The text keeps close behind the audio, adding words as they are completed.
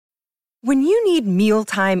When you need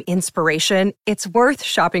mealtime inspiration, it's worth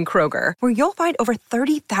shopping Kroger, where you'll find over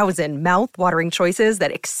 30,000 mouth-watering choices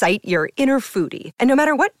that excite your inner foodie. And no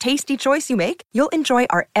matter what tasty choice you make, you'll enjoy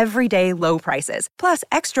our everyday low prices, plus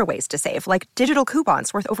extra ways to save, like digital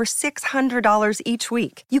coupons worth over $600 each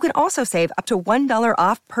week. You can also save up to $1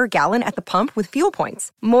 off per gallon at the pump with fuel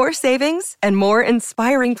points. More savings and more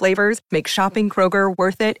inspiring flavors make shopping Kroger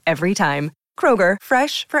worth it every time. Kroger,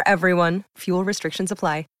 fresh for everyone. Fuel restrictions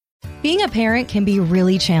apply. Being a parent can be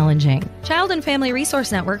really challenging. Child and Family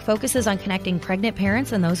Resource Network focuses on connecting pregnant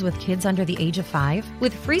parents and those with kids under the age of 5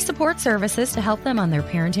 with free support services to help them on their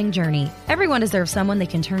parenting journey. Everyone deserves someone they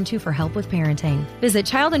can turn to for help with parenting. Visit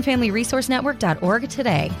childandfamilyresourcenetwork.org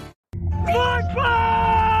today.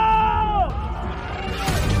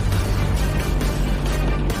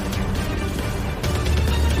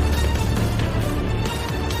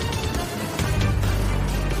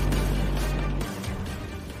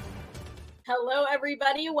 Hello,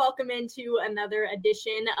 everybody. Welcome into another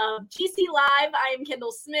edition of GC Live. I am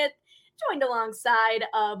Kendall Smith, joined alongside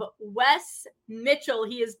of Wes Mitchell.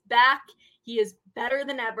 He is back. He is better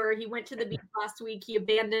than ever. He went to the beach last week. He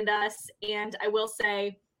abandoned us. And I will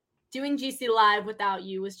say, doing GC Live without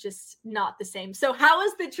you was just not the same. So how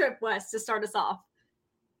was the trip, Wes, to start us off?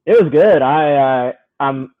 It was good.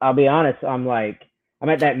 I'll be honest. I'm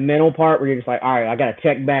at that mental part where you're just like, all right, I got to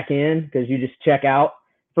check back in because you just check out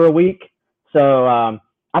for a week. So I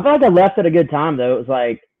felt like I left at a good time, though. It was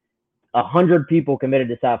like 100 people committed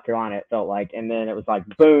to South Carolina, it felt like. And then it was like,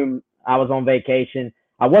 boom, I was on vacation.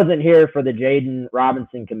 I wasn't here for the Jaden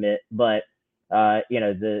Robinson commit, but,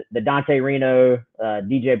 the Dante Reno,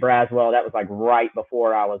 DJ Braswell, that was like right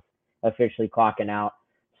before I was officially clocking out.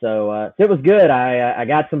 So it was good. I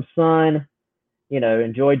got some sun,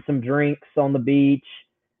 enjoyed some drinks on the beach.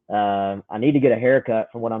 I need to get a haircut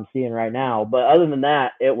from what I'm seeing right now. But other than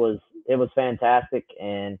that, it was fantastic.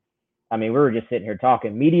 And I mean, we were just sitting here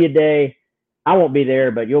talking media day. I won't be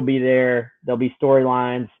there, but you'll be there. There'll be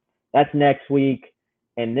storylines. That's next week.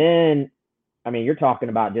 And then, I mean, you're talking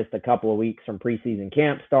about just a couple of weeks from preseason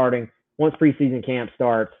camp starting. Once preseason camp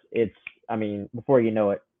starts, before you know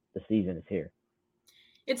it, the season is here.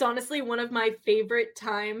 It's honestly one of my favorite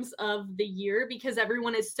times of the year because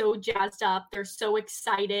everyone is so jazzed up. They're so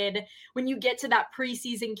excited. When you get to that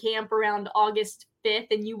preseason camp around August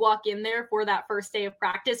 5th and you walk in there for that first day of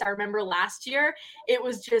practice, I remember last year, it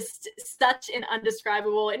was just such an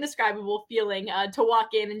indescribable feeling to walk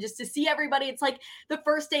in and just to see everybody. It's like the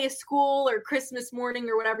first day of school or Christmas morning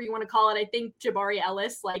or whatever you want to call it. I think Jabari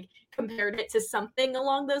Ellis compared it to something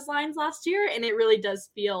along those lines last year, and it really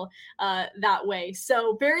does feel that way.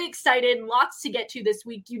 So very excited, lots to get to this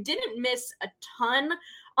week. You didn't miss a ton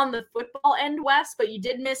on the football end, Wes, but you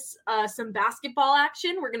did miss some basketball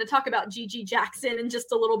action. We're going to talk about Gigi Jackson in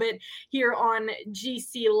just a little bit here on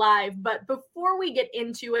GC Live. But before we get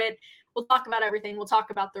into it, we'll talk about everything. We'll talk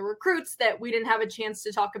about the recruits that we didn't have a chance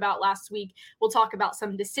to talk about last week. We'll talk about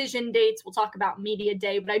some decision dates. We'll talk about media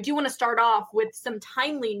day. But I do want to start off with some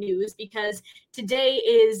timely news because today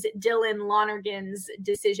is Dylan Lonergan's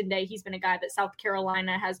decision day. He's been a guy that South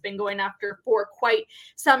Carolina has been going after for quite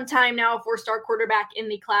some time now, a four-star quarterback in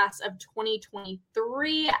the class of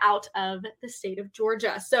 2023 out of the state of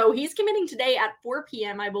Georgia. So he's committing today at 4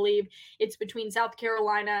 p.m., I believe. It's between South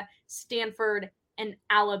Carolina, Stanford, and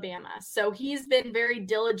Alabama. So he's been very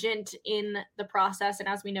diligent in the process. And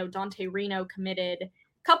as we know, Dante Reno committed a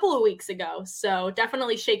couple of weeks ago. So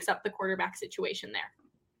definitely shakes up the quarterback situation there.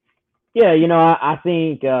 Yeah, I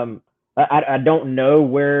think I don't know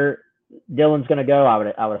where Dylan's going to go.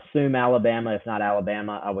 I would assume Alabama. If not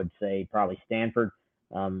Alabama, I would say probably Stanford.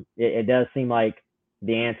 It does seem like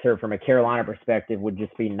the answer from a Carolina perspective would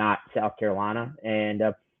just be not South Carolina. And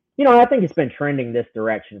I think it's been trending this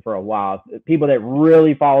direction for a while. People that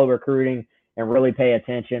really follow recruiting and really pay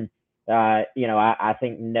attention, I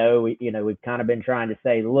think we've kind of been trying to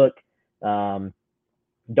say, look,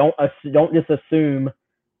 don't just assume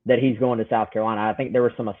that he's going to South Carolina. I think there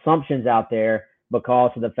were some assumptions out there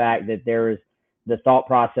because of the fact that the thought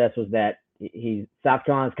process was that South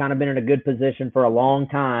Carolina's kind of been in a good position for a long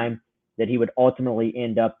time, that he would ultimately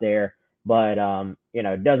end up there. But,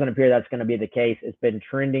 it doesn't appear that's going to be the case. It's been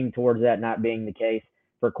trending towards that not being the case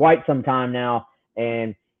for quite some time now.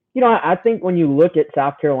 And, I think when you look at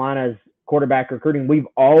South Carolina's quarterback recruiting, we've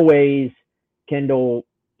always, Kendall,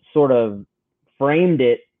 sort of framed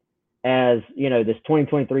it as, this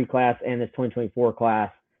 2023 class and this 2024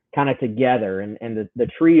 class kind of together. And the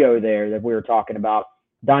trio there that we were talking about,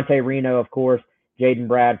 Dante Reno, of course, Jaden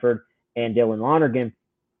Bradford, and Dylan Lonergan.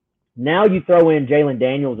 Now you throw in Jalen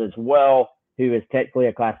Daniels as well, who is technically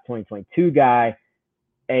a class of 2022 guy.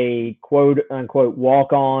 a quote unquote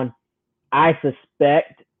walk on. I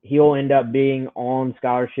suspect he'll end up being on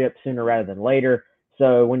scholarship sooner rather than later.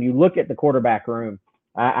 So when you look at the quarterback room,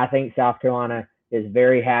 I think South Carolina is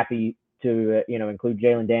very happy to include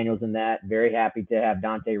Jalen Daniels in that. Very happy to have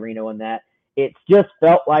Dante Reno in that. It's just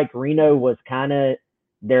felt like Reno was kind of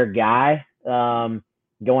their guy,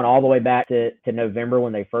 going all the way back to November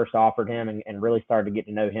when they first offered him and really started to get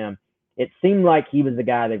to know him. It seemed like he was the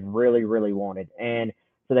guy they really, really wanted. And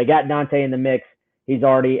so they got Dante in the mix. He's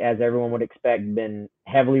already, as everyone would expect, been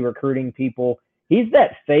heavily recruiting people. He's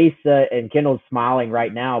that face, and Kendall's smiling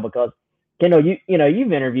right now because Kendall,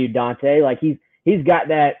 you've interviewed Dante. Like he's got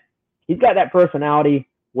that personality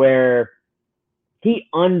where he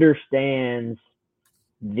understands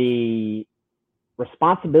the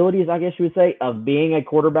responsibilities, I guess you would say, of being a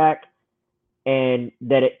quarterback, and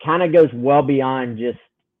that it kind of goes well beyond just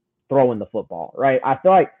throwing the football, right? I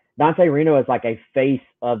feel like Dante Reno is like a face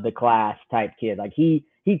of the class type kid. Like he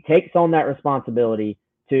takes on that responsibility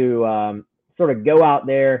to sort of go out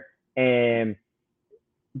there and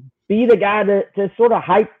be the guy to sort of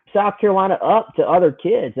hype South Carolina up to other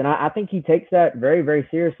kids. And I think he takes that very, very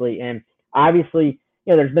seriously. And obviously,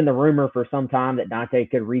 there's been the rumor for some time that Dante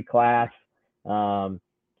could reclass.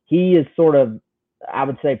 He is sort of, I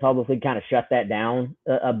would say, publicly kind of shut that down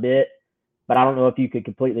a bit, but I don't know if you could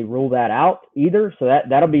completely rule that out either. So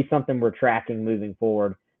that'll be something we're tracking moving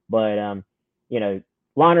forward. But,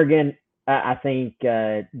 Lonergan, I think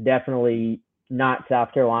definitely not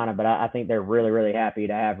South Carolina, but I think they're really, really happy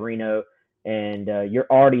to have Reno. And you're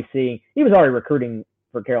already seeing, he was already recruiting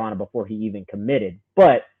for Carolina before he even committed,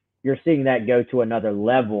 but you're seeing that go to another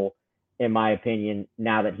level, in my opinion,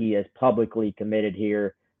 now that he is publicly committed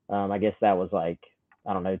here. I guess that was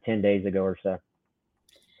 10 days ago or so.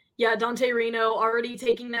 Yeah, Dante Reno already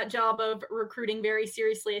taking that job of recruiting very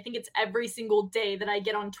seriously. I think it's every single day that I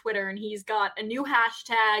get on Twitter, and he's got a new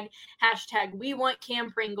hashtag we want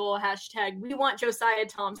Cam Pringle, hashtag we want Josiah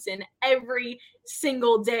Thompson every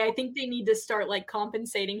single day. I think they need to start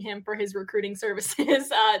compensating him for his recruiting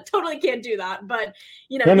services. Totally can't do that, but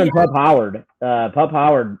him and Pup Howard,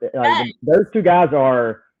 those two guys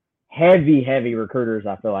are heavy recruiters,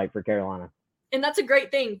 I feel like, for Carolina. And that's a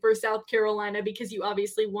great thing for South Carolina because you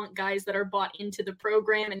obviously want guys that are bought into the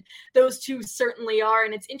program, and those two certainly are.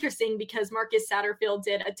 And it's interesting because Marcus Satterfield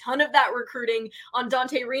did a ton of that recruiting on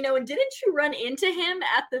Dante Reno. And didn't you run into him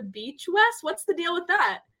at the beach, Wes? What's the deal with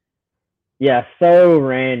that? Yeah, so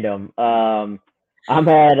random. I'm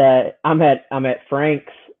at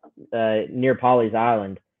Frank's near Pawleys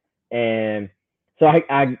Island, and so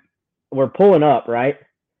we're pulling up, right,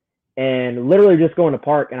 and literally just going to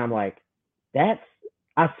park, and I'm like,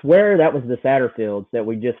 I swear that was the Satterfields that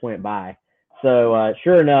we just went by. So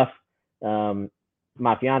sure enough,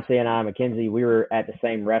 my fiance and I, Mackenzie, we were at the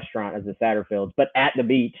same restaurant as the Satterfields, but at the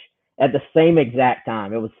beach at the same exact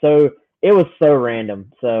time. It was so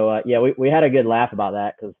random. So yeah, we had a good laugh about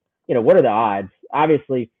that because what are the odds?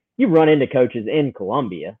 Obviously, you run into coaches in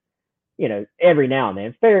Columbia, every now and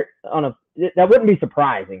then. That wouldn't be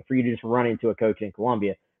surprising for you to just run into a coach in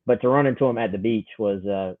Columbia. But to run into him at the beach was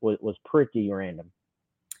pretty random.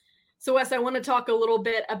 So, Wes, I want to talk a little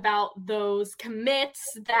bit about those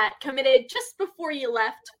commits that committed just before you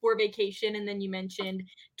left for vacation. And then you mentioned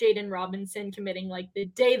Jaden Robinson committing the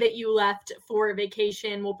day that you left for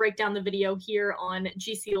vacation. We'll break down the video here on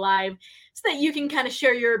GC Live so that you can kind of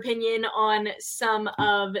share your opinion on some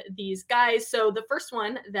of these guys. So the first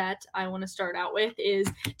one that I want to start out with is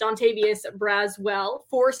Dontavius Braswell,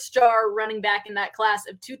 4-star running back in that class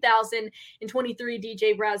of 2023,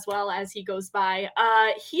 DJ Braswell, as he goes by.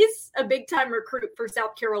 He's a big-time recruit for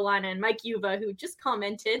South Carolina, and Mike Yuva, who just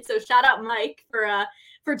commented. So shout out Mike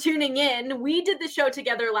for tuning in. We did the show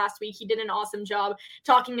together last week. He did an awesome job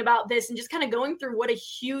talking about this and just kind of going through what a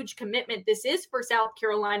huge commitment this is for South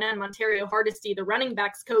Carolina and Montario Hardesty, the running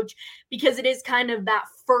backs coach, because it is kind of that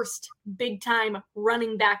first big-time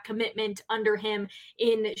running back commitment under him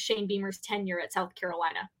in Shane Beamer's tenure at South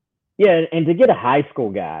Carolina. Yeah, and to get a high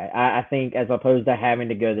school guy, I think, as opposed to having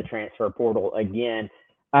to go to the transfer portal again,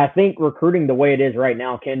 I think recruiting the way it is right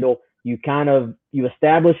now, Kendall, you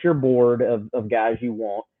establish your board of guys you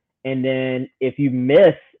want. And then if you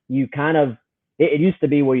miss, it used to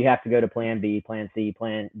be where you have to go to plan B, plan C,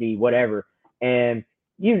 plan D, whatever. And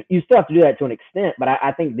you still have to do that to an extent. But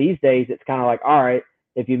I think these days it's kind of like, all right,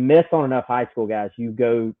 if you miss on enough high school guys, you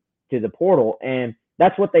go to the portal. And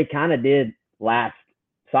that's what they kind of did last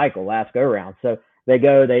go around. So they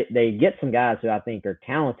get some guys who I think are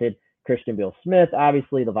talented. Christian Beal-Smith,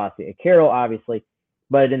 obviously, Lavassier Carroll, obviously.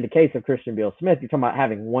 But in the case of Christian Beal-Smith, you're talking about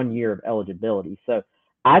having 1 year of eligibility. So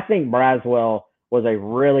I think Braswell was a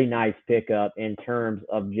really nice pickup in terms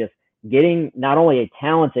of just getting not only a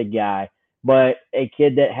talented guy, but a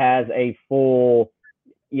kid that has a full,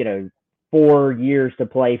 4 years to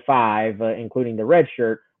play 5, including the red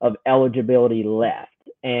shirt, of eligibility left.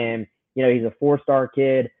 And, he's a 4-star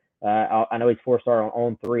kid. I know he's 4-star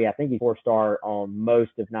on 3. I think he's 4-star on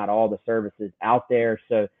most, if not all, the services out there.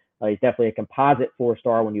 So he's definitely a composite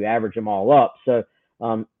 4-star when you average them all up. So,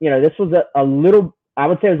 this was a little, I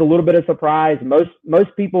would say it was a little bit of surprise.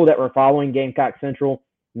 Most people that were following Gamecock Central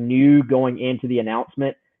knew going into the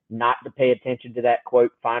announcement not to pay attention to that,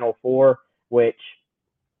 quote, Final Four, which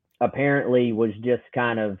apparently was just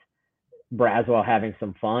kind of Braswell having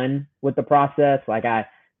some fun with the process. Like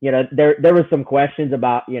there was some questions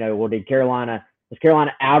about, well, was Carolina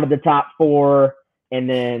out of the top 4 and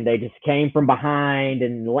then they just came from behind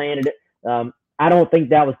and landed it? I don't think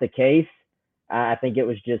that was the case. I think it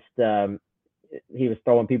was just he was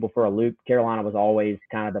throwing people for a loop. Carolina was always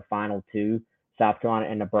kind of the final 2, South Carolina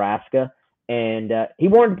and Nebraska. And he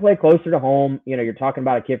wanted to play closer to home. You're talking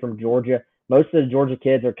about a kid from Georgia. Most of the Georgia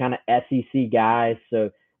kids are kind of SEC guys. So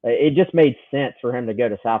it just made sense for him to go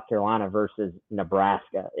to South Carolina versus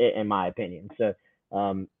Nebraska, in my opinion. So,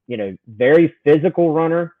 very physical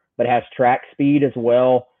runner, but has track speed as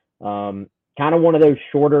well. Kind of one of those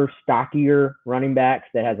shorter, stockier running backs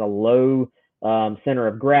that has a low center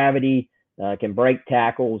of gravity, can break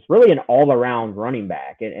tackles, really an all-around running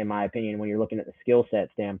back, in my opinion, when you're looking at the skill set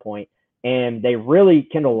standpoint. And they really,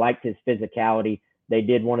 Kendall, liked his physicality. They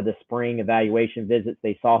did one of the spring evaluation visits.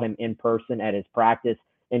 They saw him in person at his practice,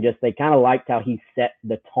 and just they kind of liked how he set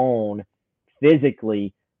the tone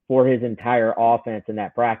physically for his entire offense in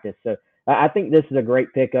that practice. So I think this is a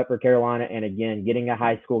great pickup for Carolina. And again, getting a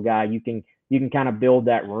high school guy, you can kind of build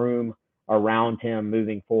that room around him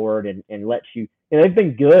moving forward and let you, they've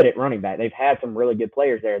been good at running back. They've had some really good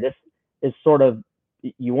players there. This is sort of,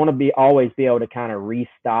 you want to always be able to kind of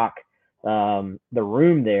restock the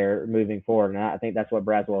room there moving forward. And I think that's what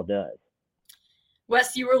Braswell does.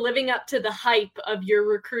 Wes, you were living up to the hype of your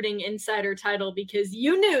recruiting insider title because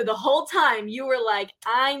you knew the whole time. You were like,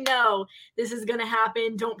 I know this is going to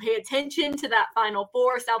happen. Don't pay attention to that Final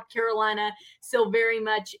Four. South Carolina still very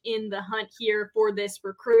much in the hunt here for this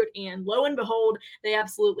recruit. And lo and behold, they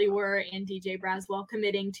absolutely were. And DJ Braswell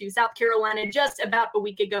committing to South Carolina just about a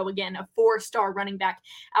week ago. Again, a 4-star running back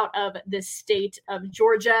out of the state of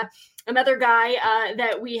Georgia. Another guy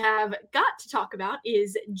that we have got to talk about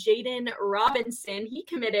is Jaden Robinson. He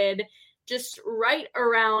committed just right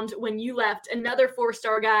around when you left. Another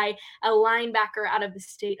 4-star guy, a linebacker out of the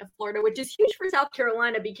state of Florida, which is huge for South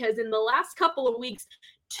Carolina because in the last couple of weeks,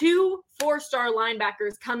 2 4-star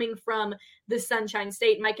linebackers coming from the Sunshine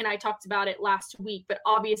State. Mike and I talked about it last week, but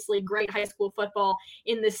obviously great high school football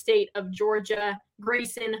in the state of Georgia.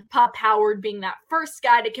 Grayson Pup Howard being that first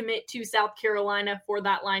guy to commit to South Carolina for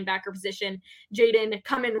that linebacker position. Jaden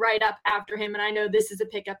coming right up after him, and I know this is a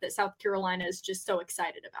pickup that South Carolina is just so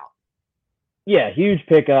excited about. Yeah, huge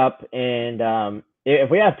pickup, and if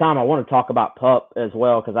we have time, I want to talk about Pup as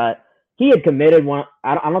well because he had committed one.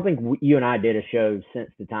 I don't think you and I did a show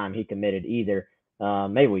since the time he committed either.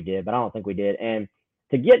 Maybe we did, but I don't think we did. And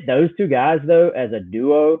to get those 2 guys, though, as a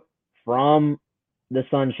duo from the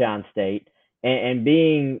Sunshine State and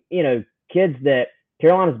being, kids that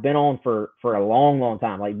Carolina's been on for a long, long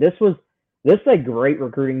time. Like this is a great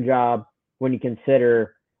recruiting job when you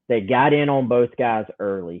consider they got in on both guys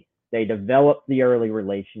early. They developed the early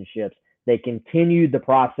relationships. They continued the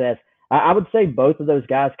process. I would say both of those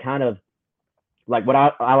guys kind of, like what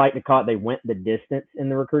I like to call it, they went the distance in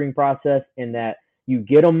the recruiting process in that you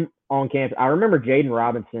get them on campus. I remember Jaden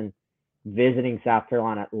Robinson visiting South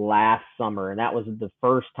Carolina last summer, and that was the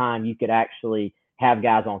first time you could actually have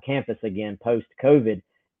guys on campus again post-COVID.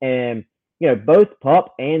 And, both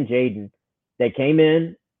Pup and Jaden, they came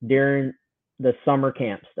in during the summer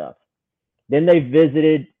camp stuff. Then they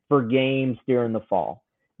visited for games during the fall.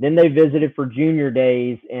 Then they visited for junior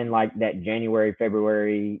days in like that January,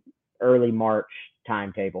 February, early March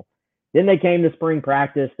timetable. Then they came to spring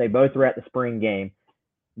practice. They both were at the spring game.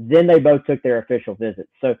 Then they both took their official visits.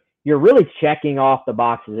 So you're really checking off the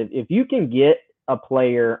boxes. If you can get a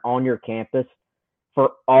player on your campus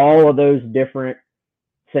for all of those different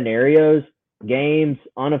scenarios, games,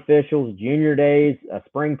 unofficials, junior days, a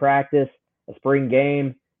spring practice, a spring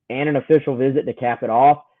game, and an official visit to cap it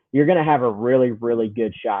off, you're going to have a really, really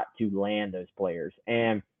good shot to land those players.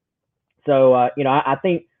 And so, I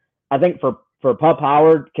think for Pup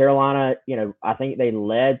Howard, Carolina, I think they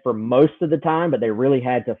led for most of the time, but they really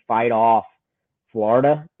had to fight off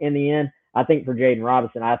Florida in the end. I think for Jaden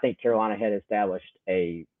Robinson, I think Carolina had established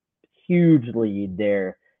a huge lead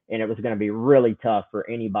there and it was going to be really tough for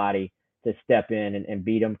anybody to step in and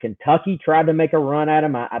beat them. Kentucky tried to make a run at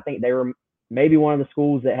them. I think they were maybe one of the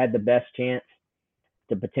schools that had the best chance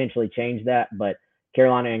to potentially change that, but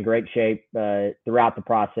Carolina in great shape throughout the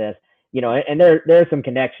process. And there are some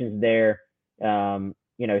connections there.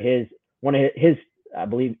 His I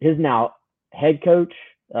believe his now head coach.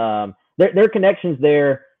 There are connections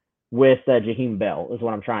there with Jaheim Bell is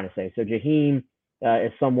what I'm trying to say. So Jaheim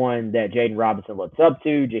is someone that Jaden Robinson looks up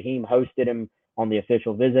to. Jaheim hosted him on the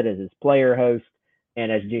official visit as his player host.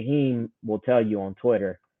 And as Jaheim will tell you on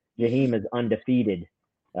Twitter, Jaheim is undefeated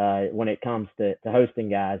when it comes to hosting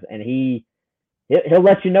guys. And he'll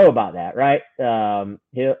let you know about that, right?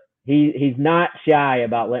 He's not shy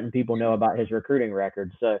about letting people know about his recruiting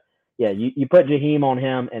record. So, yeah, you put Jaheim on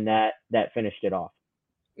him, and that finished it off.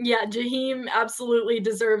 Yeah, Jaheim absolutely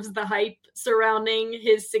deserves the hype surrounding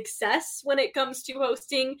his success when it comes to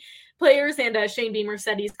hosting players. And Shane Beamer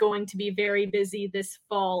said he's going to be very busy this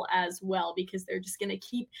fall as well, because they're just going to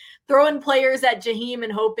keep throwing players at Jaheim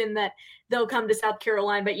and hoping that they'll come to South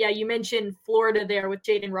Carolina. But yeah, you mentioned Florida there with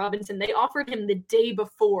Jaden Robinson. They offered him the day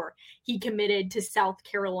before he committed to South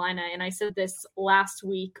Carolina. And I said this last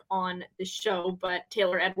week on the show, but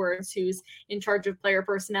Taylor Edwards, who's in charge of player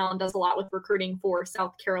personnel and does a lot with recruiting for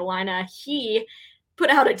South Carolina, he put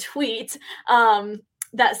out a tweet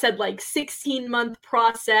that said 16-month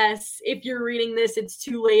process. If you're reading this, it's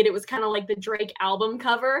too late. It was kind of like the Drake album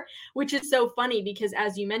cover, which is so funny because,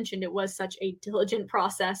 as you mentioned, it was such a diligent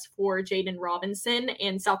process for Jaden Robinson,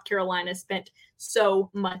 and South Carolina spent so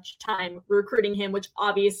much time recruiting him, which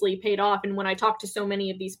obviously paid off. And when I talk to so many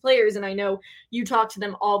of these players, and I know you talk to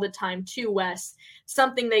them all the time too, Wes,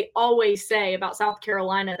 something they always say about South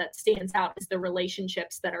Carolina that stands out is the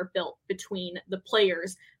relationships that are built between the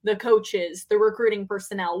players, the coaches, the recruiting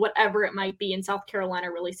personnel, whatever it might be. And South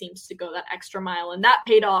Carolina really seems to go that extra mile, and that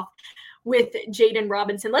paid off with Jaden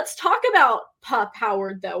Robinson. Let's talk about Pup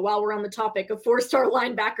Howard, though, while we're on the topic of four-star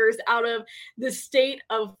linebackers out of the state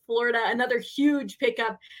of Florida. Another huge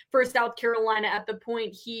pickup for South Carolina at the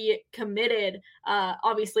point he committed.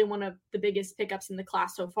 Obviously, one of the biggest pickups in the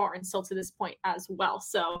class so far, and still to this point as well.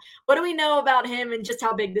 So what do we know about him and just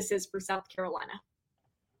how big this is for South Carolina?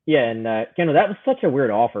 Yeah, and Kendall, that was such a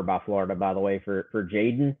weird offer by Florida, by the way, for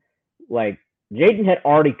Jaden. Jaden had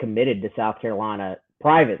already committed to South Carolina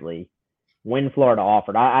privately when Florida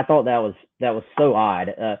offered. I thought that was so odd.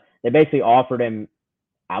 They basically offered him,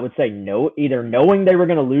 I would say, either knowing they were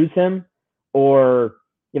going to lose him, or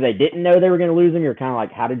if they didn't know they were going to lose him, you're kind of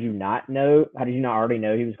like, how did you not know? How did you not already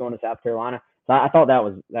know he was going to South Carolina? So I thought that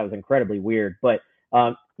was incredibly weird. But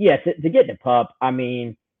to get to Pup, I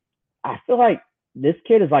mean, I feel like this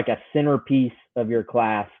kid is like a centerpiece of your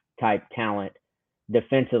class type talent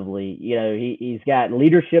defensively. He's got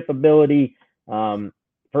leadership ability.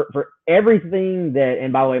 For everything that,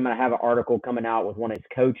 and by the way, I'm going to have an article coming out with one of his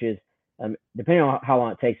coaches, depending on how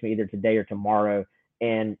long it takes me, either today or tomorrow.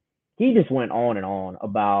 And he just went on and on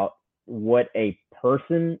about what a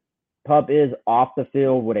person Pup is off the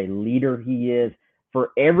field, what a leader he is,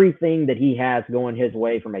 for everything that he has going his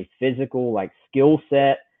way from a physical, skill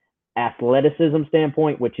set, athleticism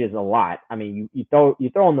standpoint, which is a lot. I mean, you throw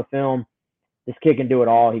on the film, this kid can do it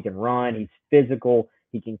all. He can run. He's physical.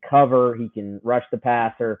 He can cover. He can rush the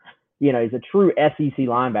passer. He's a true SEC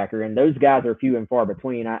linebacker, and those guys are few and far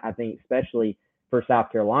between, I think, especially for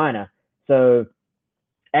South Carolina. So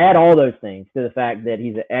add all those things to the fact that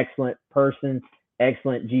he's an excellent person,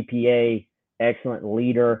 excellent GPA, excellent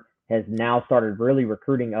leader, has now started really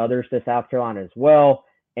recruiting others to South Carolina as well.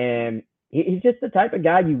 And he's just the type of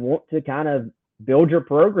guy you want to kind of build your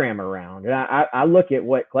program around. And I look at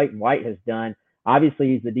what Clayton White has done. Obviously,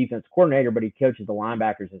 he's the defense coordinator, but he coaches the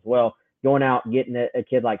linebackers as well. Going out and getting a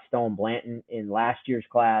kid like Stone Blanton in last year's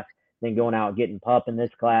class, then going out and getting Pup in this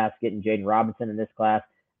class, getting Jaden Robinson in this class.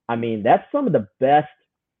 I mean, that's some of the best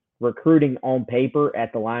recruiting on paper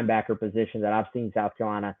at the linebacker position that I've seen South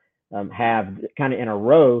Carolina have kind of in a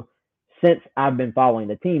row since I've been following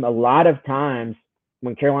the team. A lot of times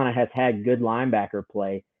when Carolina has had good linebacker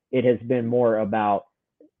play, it has been more about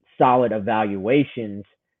solid evaluations.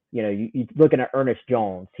 You're looking at Ernest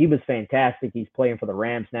Jones. He was fantastic. He's playing for the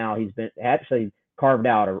Rams now. He's been actually carved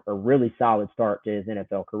out a really solid start to his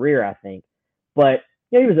NFL career, I think. But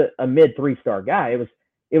he was a mid 3-star guy.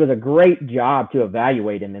 It was a great job to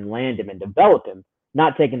evaluate him and land him and develop him.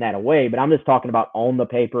 Not taking that away, but I'm just talking about on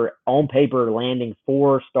paper landing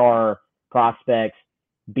 4-star prospects,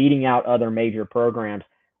 beating out other major programs.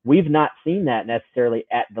 We've not seen that necessarily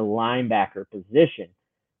at the linebacker position.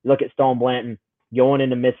 You look at Stone Blanton going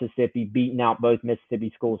into Mississippi, beating out both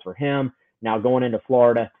Mississippi schools for him. Now going into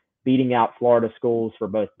Florida, beating out Florida schools for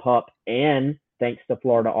both PUP and thanks to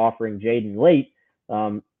Florida offering Jaden late.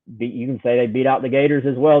 You can say they beat out the Gators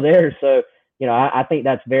as well there. So, I think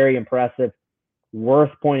that's very impressive.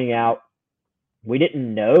 Worth pointing out, we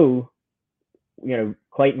didn't know,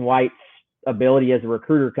 Clayton White's ability as a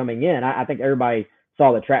recruiter coming in. I think everybody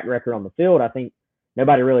saw the track record on the field. I think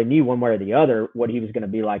nobody really knew one way or the other what he was going to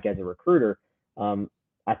be like as a recruiter.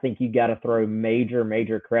 I think you got to throw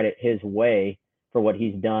major credit his way for what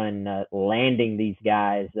he's done, landing these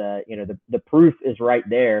guys. The proof is right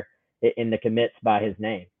there in the commits by his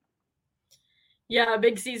name. Yeah, a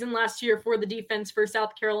big season last year for the defense for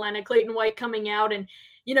South Carolina. Clayton White coming out and,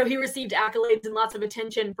 he received accolades and lots of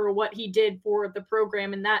attention for what he did for the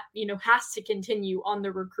program. And that, has to continue on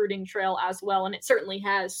the recruiting trail as well. And it certainly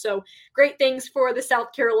has. So great things for the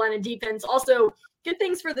South Carolina defense. Also, good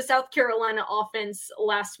things for the South Carolina offense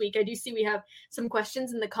last week. I do see we have some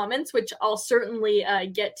questions in the comments, which I'll certainly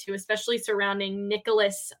get to, especially surrounding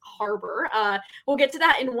Nicholas Harbor. We'll get to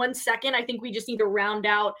that in 1 second. I think we just need to round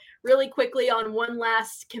out really quickly on one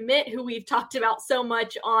last commit who we've talked about so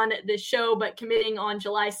much on the show, but committing on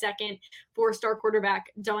July 2nd, four-star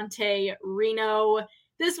quarterback Dante Reno.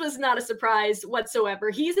 This was not a surprise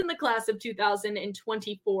whatsoever. He's in the class of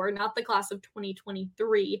 2024, not the class of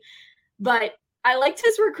 2023, but I liked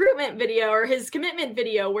his recruitment video or his commitment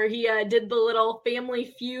video where he did the little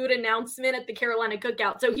Family Feud announcement at the Carolina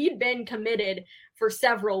Cookout. So he'd been committed for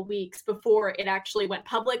several weeks before it actually went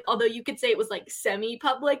public, although you could say it was like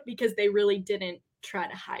semi-public because they really didn't try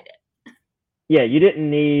to hide it. Yeah, you didn't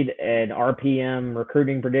need an RPM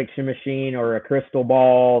recruiting prediction machine or a crystal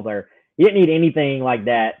ball, or you didn't need anything like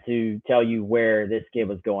that to tell you where this kid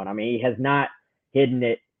was going. I mean, he has not hidden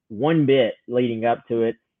it one bit leading up to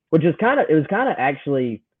it. Which is it was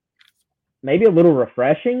actually maybe a little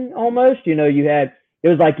refreshing almost. It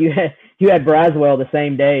was like you had Braswell the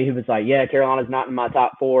same day who was like, yeah, Carolina's not in my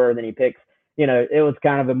top 4. And then he picks, it was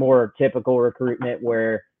kind of a more typical recruitment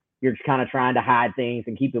where you're just kind of trying to hide things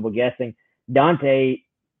and keep people guessing. Dante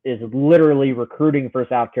is literally recruiting for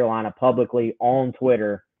South Carolina publicly on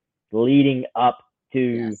Twitter leading up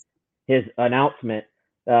to his announcement.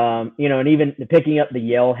 And even picking up the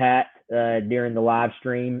Yale hat during the live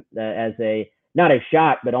stream as not a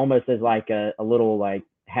shot, but almost as like a little like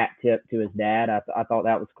hat tip to his dad. I thought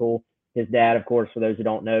that was cool. His dad, of course, for those who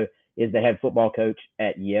don't know, is the head football coach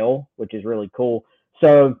at Yale, which is really cool.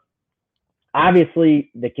 So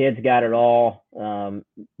obviously the kid's got it all.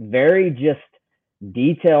 Very just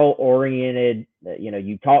detail oriented.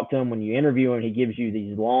 You talk to him when you interview him, he gives you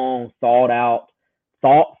these long, thought out,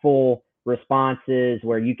 thoughtful responses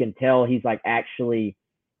where you can tell he's like actually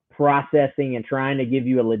processing and trying to give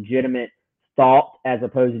you a legitimate thought as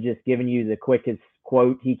opposed to just giving you the quickest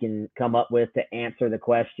quote he can come up with to answer the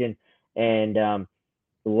question. And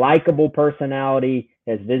likable personality,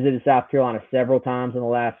 has visited South Carolina several times in the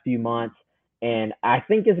last few months, and I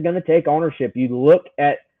think is going to take ownership. You look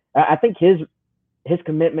at, I think his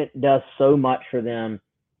commitment does so much for them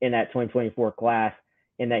in that 2024 class,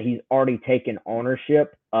 in that he's already taken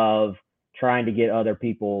ownership of trying to get other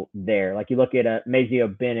people there. Like you look at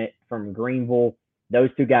Mazeo Bennett from Greenville, those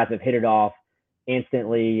two guys have hit it off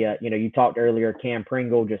instantly. You talked earlier, Cam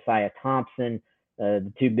Pringle, Josiah Thompson,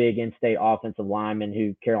 the two big in-state offensive linemen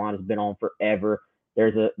who Carolina's been on forever.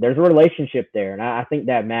 There's a relationship there, and I think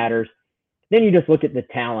that matters. Then you just look at the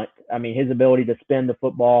talent. I mean, his ability to spin the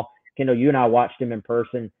football. Kendall, you and I watched him in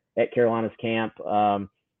person at Carolina's camp.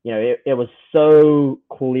 It was so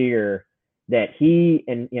clear that he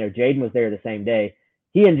and, Jaden was there the same day.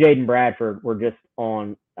 He and Jaden Bradford were just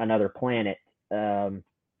on another planet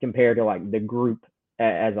compared to like the group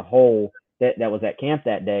as a whole that was at camp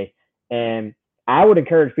that day. And I would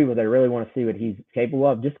encourage people that really want to see what he's capable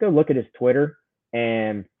of, just go look at his Twitter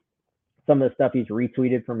and some of the stuff he's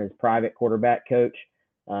retweeted from his private quarterback coach.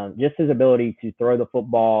 Just his ability to throw the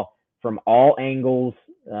football from all angles,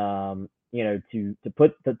 to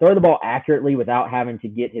throw the ball accurately without having to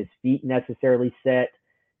get his feet necessarily set.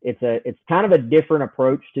 It's kind of a different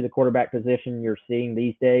approach to the quarterback position you're seeing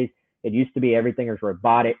these days. It used to be everything is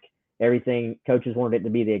robotic. Everything, coaches wanted it to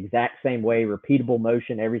be the exact same way, repeatable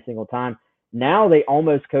motion every single time. Now they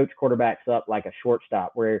almost coach quarterbacks up like a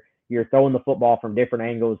shortstop, where you're throwing the football from different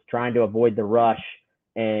angles, trying to avoid the rush.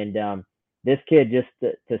 And this kid, just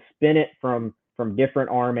to spin it from different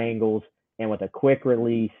arm angles and with a quick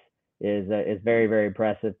release is very, very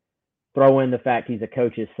impressive. Throw in the fact he's a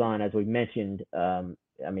coach's son, as we mentioned.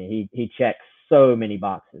 He checks so many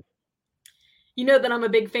boxes. You know that I'm a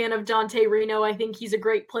big fan of Dante Reno. I think he's a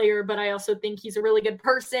great player, but I also think he's a really good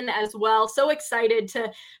person as well. So excited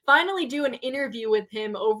to finally do an interview with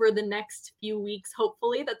him over the next few weeks.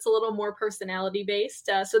 Hopefully that's a little more personality based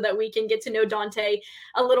so that we can get to know Dante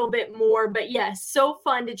a little bit more. But yes, so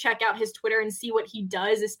fun to check out his Twitter and see what he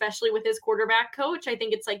does, especially with his quarterback coach. I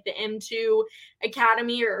think it's like the M2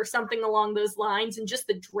 Academy or something along those lines, and just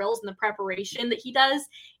the drills and the preparation that he does.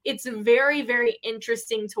 It's very, very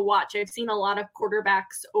interesting to watch. I've seen a lot of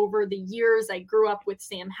quarterbacks over the years. I grew up with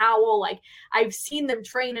Sam Howell. Like, I've seen them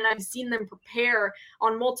train and I've seen them prepare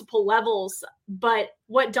on multiple levels. But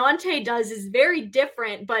what Dante does is very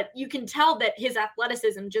different, but you can tell that his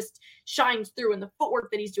athleticism just shines through in the footwork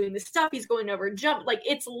that he's doing, the stuff he's going over, jump. Like,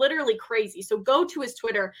 it's literally crazy. So go to his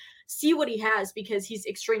Twitter, see what he has, because he's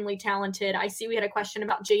extremely talented. I see we had a question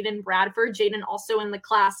about Jaden Bradford. Jaden also in the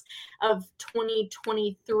class of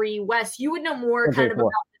 2023. Wes, you would know more kind of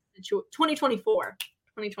about this 2024.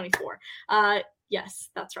 Yes,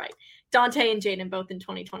 that's right. Dante and Jaden both in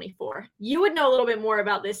 2024. You would know a little bit more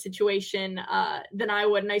about this situation than I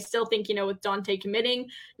would. And I still think, with Dante committing,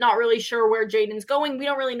 not really sure where Jaden's going. We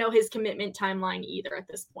don't really know his commitment timeline either at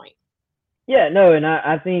this point. Yeah, no, and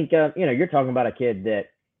I think, you're talking about a kid that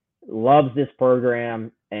loves this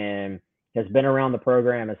program and has been around the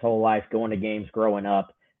program his whole life, going to games growing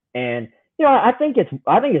up. And, I think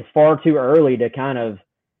it's far too early to kind of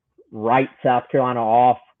write South Carolina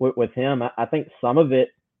off with him. I think some of it,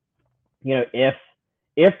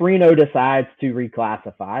 if Reno decides to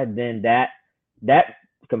reclassify, then that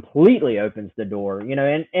completely opens the door,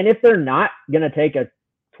 and if they're not going to take a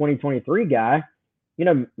 2023 guy,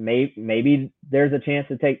 maybe there's a chance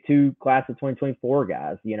to take two class of 2024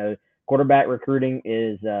 guys. Quarterback recruiting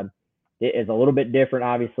is a little bit different.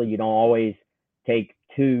 Obviously, you don't always take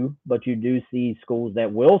two, but you do see schools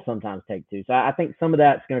that will sometimes take two. So I think some of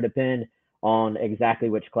that's going to depend on exactly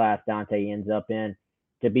which class Dante ends up in.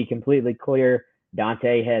 To be completely clear,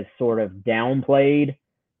 Dante has sort of downplayed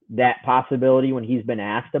that possibility when he's been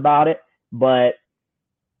asked about it. But,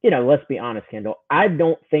 let's be honest, Kendall, I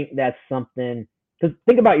don't think that's something, because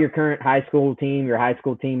think about your current high school team, your high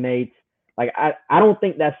school teammates. Like, I don't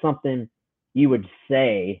think that's something you would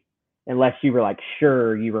say unless you were like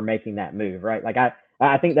sure you were making that move, right? Like,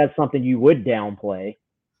 I think that's something you would downplay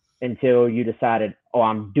until you decided, oh,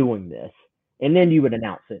 I'm doing this. And then you would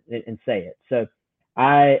announce it and say it. So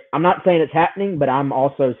I'm not saying it's happening, but I'm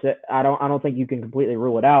also, I don't think you can completely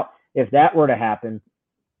rule it out. If that were to happen,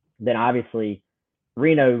 then obviously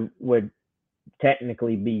Reno would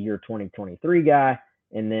technically be your 2023 guy.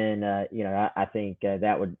 And then, I think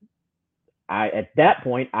that would, at that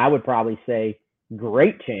point, I would probably say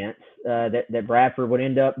great chance that Bradford would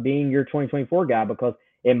end up being your 2024 guy, because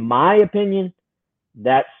in my opinion,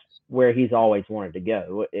 that's where he's always wanted to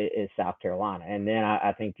go, is South Carolina. And then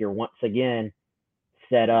I think you're once again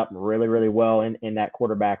set up really, really well in that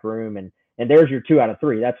quarterback room. And there's your 2 out of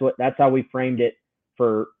 3. That's how we framed it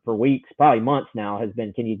for weeks, probably months now, has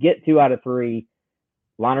been, can you get 2 out of 3,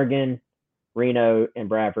 Lonergan, Reno, and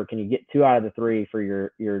Bradford? Can you get 2 out of the 3 for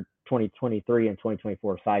your 2023 and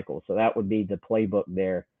 2024 cycle? So that would be the playbook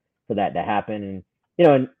there for that to happen.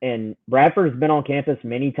 And, and Bradford has been on campus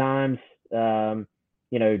many times, during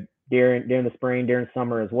the spring, during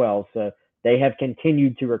summer as well. So they have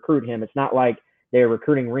continued to recruit him. It's not like they're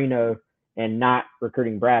recruiting Reno and not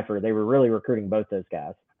recruiting Bradford. They were really recruiting both those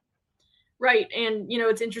guys. Right. And,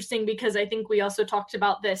 it's interesting because I think we also talked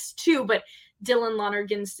about this too, but Dylan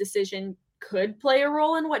Lonergan's decision could play a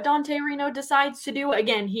role in what Dante Reno decides to do.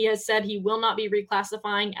 Again, he has said he will not be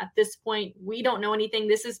reclassifying at this point. We don't know anything.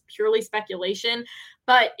 This is purely speculation.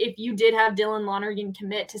 But if you did have Dylan Lonergan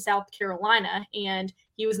commit to South Carolina and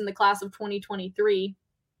he was in the class of 2023,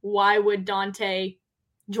 why would Dante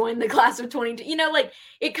join the class of 22?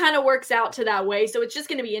 It kind of works out to that way. So it's just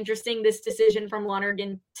going to be interesting. This decision from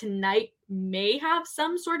Lonergan tonight may have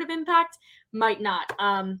some sort of impact, might not.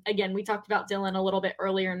 Again, we talked about Dylan a little bit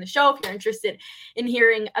earlier in the show. If you're interested in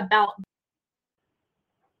hearing about.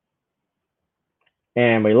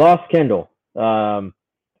 And we lost Kendall. All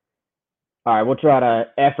right, we'll try to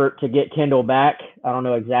effort to get Kendall back. I don't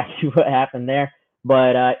know exactly what happened there,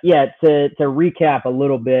 but to recap a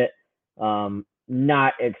little bit,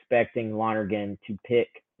 not expecting Lonergan to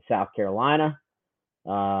pick South Carolina.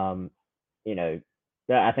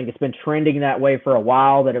 I think it's been trending that way for a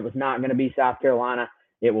while, that it was not going to be South Carolina.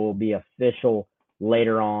 It will be official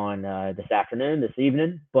later on this afternoon, this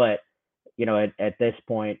evening. But, at this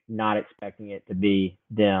point, not expecting it to be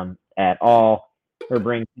them at all. Or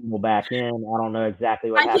bring people back in. I don't know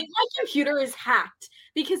exactly what happened. I think my computer is hacked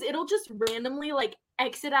because it'll just randomly,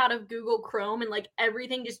 exit out of Google Chrome and like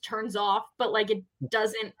everything just turns off, but like it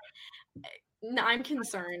doesn't. I'm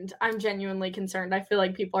concerned. I'm genuinely concerned. I feel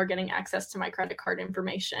like people are getting access to my credit card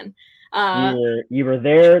information. You were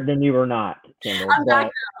there, then you were not, Kendall. I'm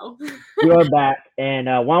back now. You are back. And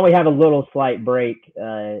while we have a little slight break,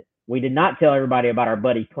 we did not tell everybody about our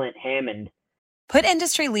buddy Clint Hammond. Put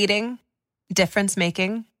industry leading, difference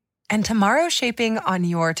making, and tomorrow shaping on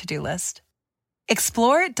your to-do list.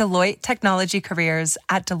 Explore Deloitte Technology Careers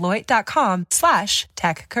at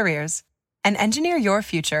Deloitte.com/tech careers and engineer your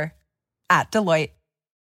future at Deloitte.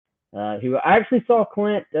 Who I actually saw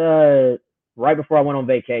Clint right before I went on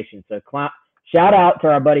vacation. So shout out to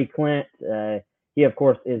our buddy Clint. He, of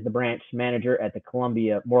course, is the branch manager at the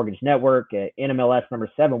Columbia Mortgage Network at NMLS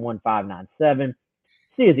number 71597.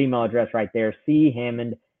 See his email address right there,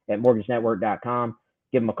 chammond@mortgagenetwork.com.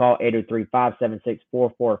 Give him a call,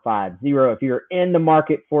 803-576-4450. If you're in the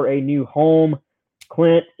market for a new home,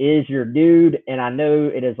 Clint is your dude. And I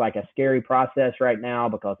know it is like a scary process right now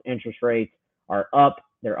because interest rates are up.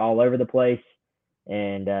 They're all over the place.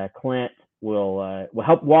 And Clint will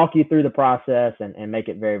help walk you through the process and make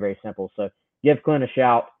it very, very simple. So give Clint a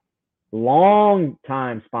shout. Long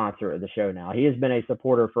time sponsor of the show now. He has been a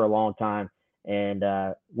supporter for a long time. And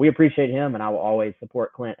we appreciate him, and I will always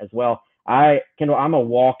support Clint as well. Kendall, I'm a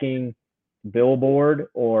walking billboard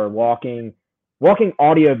or walking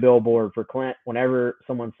audio billboard for Clint. Whenever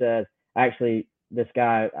someone says, actually, this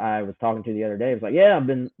guy I was talking to the other day was like, yeah, I've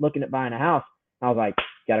been looking at buying a house. I was like,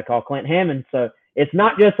 got to call Clint Hammond. So it's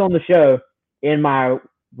not just on the show. In my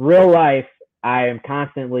real life, I am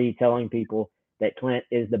constantly telling people that Clint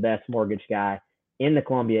is the best mortgage guy in the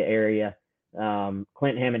Columbia area.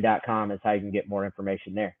 ClintHammond.com is how you can get more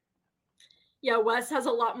information there. Yeah, Wes has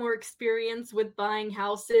a lot more experience with buying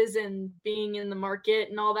houses and being in the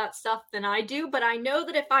market and all that stuff than I do. But I know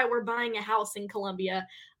that if I were buying a house in Columbia,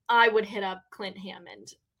 I would hit up Clint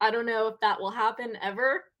Hammond. I don't know if that will happen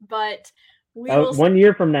ever, but we will. 1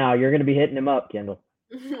 year from now, you're going to be hitting him up, Kendall.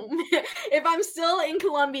 If I'm still in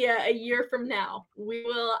Columbia a year from now, we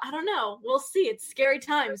will, I don't know. We'll see. It's scary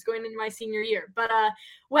times going into my senior year. But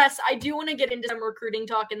Wes, I do want to get into some recruiting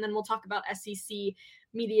talk, and then we'll talk about SEC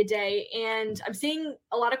Media Day. And I'm seeing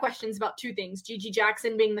a lot of questions about two things, Gigi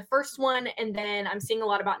Jackson being the first one, and then I'm seeing a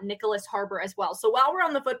lot about Nicholas Harbor as well. So while we're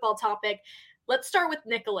on the football topic, let's start with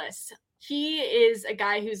Nicholas. He is a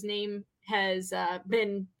guy whose name has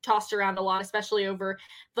been tossed around a lot, especially over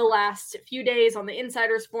the last few days on the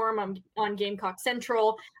Insiders Forum on Gamecock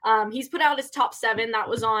Central. He's put out his top 7. That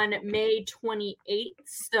was on May 28th.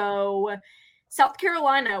 So South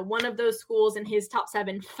Carolina, one of those schools in his top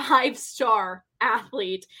 7, 5-star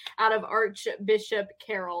athlete out of Archbishop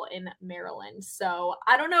Carroll in Maryland. So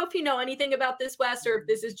I don't know if you know anything about this, Wes, or if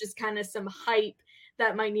this is just kind of some hype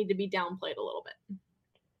that might need to be downplayed a little bit.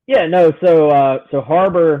 Yeah, no. So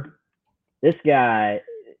Harbor, this guy,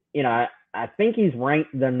 you know, I think he's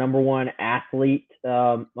ranked the number 1 athlete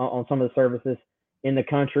on some of the services in the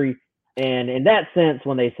country. And in that sense,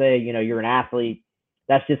 when they say, you know, you're an athlete,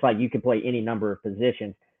 that's just like you can play any number of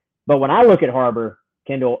positions. But when I look at Harbor,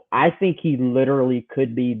 Kendall, I think he literally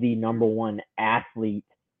could be the number 1 athlete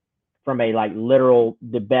from a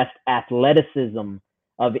the best athleticism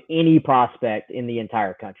of any prospect in the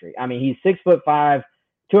entire country. I mean, he's 6'5",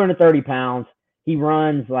 230 pounds. He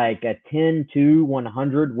runs like a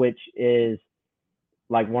 10-100, which is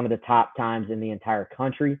like one of the top times in the entire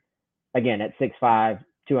country. Again, at 6'5",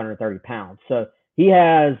 230 pounds. So he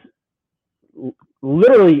has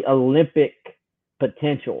literally Olympic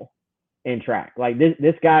potential in track. Like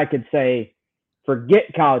this guy could say,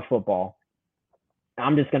 forget college football,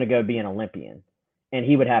 I'm just going to go be an Olympian, and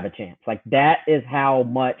he would have a chance. Like that is how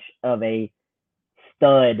much of a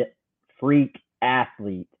stud freak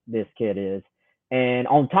athlete this kid is. And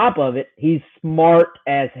on top of it, he's smart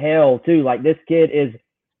as hell too. Like this kid is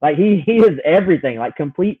like, he is everything, like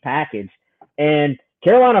complete package. And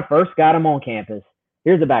Carolina first got him on campus.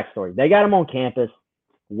 Here's the backstory. They got him on campus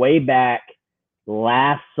way back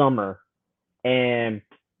last summer, and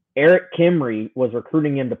Eric Kimry was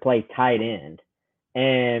recruiting him to play tight end.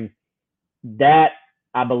 And that,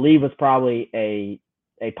 I believe, was probably a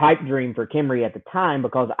pipe dream for Kimry at the time,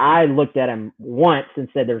 because I looked at him once and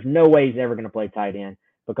said, there's no way he's ever going to play tight end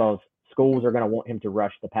because schools are going to want him to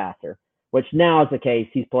rush the passer, which now is the case.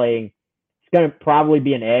 He's going to probably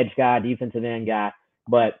be an edge guy, defensive end guy.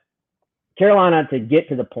 But Carolina, to get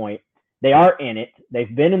to the point, they are in it.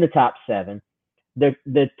 They've been in the top 7.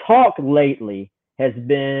 The talk lately has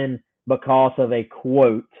been because of a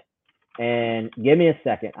quote, and give me a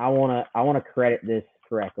second. I want to credit this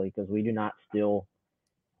correctly because we do not steal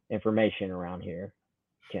information around here,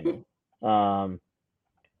 Kendall.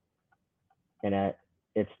 and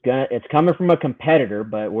it's coming from a competitor,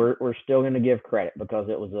 but we're still going to give credit because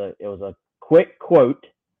it was a quick quote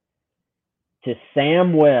to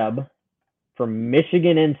Sam Webb from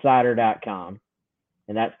MichiganInsider.com,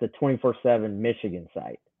 and that's the 24/7 Michigan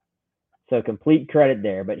site. So complete credit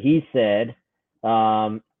there. But he said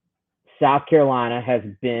South Carolina has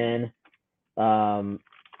been,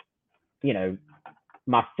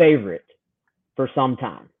 my favorite for some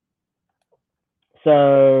time.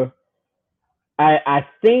 So I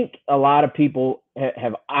think a lot of people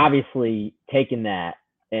have obviously taken that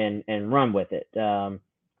and run with it. Let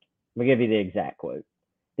me give you the exact quote.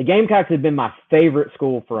 The Gamecocks have been my favorite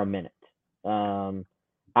school for a minute.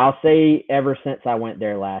 I'll say ever since I went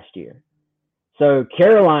there last year. So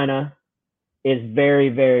Carolina is very,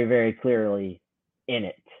 very, very clearly in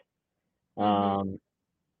it.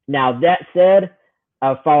 Now, that said,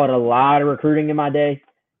 I've followed a lot of recruiting in my day.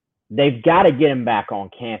 They've got to get him back on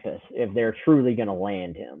campus if they're truly going to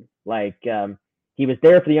land him. Like, he was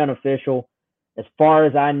there for the unofficial. As far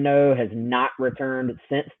as I know, has not returned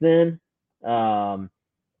since then.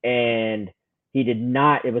 And he did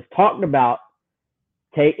not. It was talked about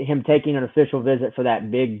him taking an official visit for that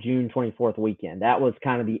big June 24th weekend. That was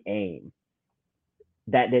kind of the aim.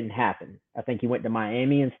 That didn't happen. I think he went to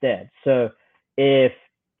Miami instead. So if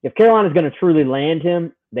Carolina's going to truly land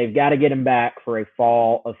him, they've got to get him back for a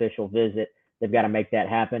fall official visit. They've got to make that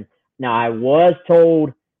happen. Now, I was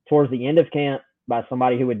told towards the end of camp by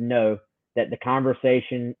somebody who would know that the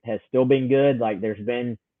conversation has still been good. Like, there's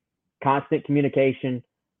been constant communication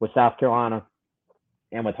with South Carolina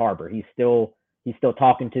and with Harbor. He's still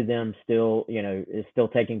talking to them, still, is still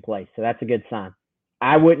taking place. So that's a good sign.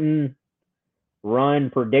 I wouldn't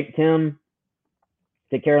predict him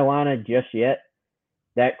to Carolina just yet.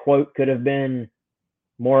 That quote could have been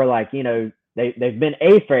more like, they've been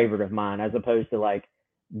a favorite of mine as opposed to like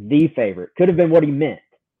the favorite. Could have been what he meant.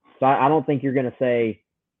 So I don't think you're going to say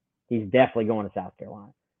he's definitely going to South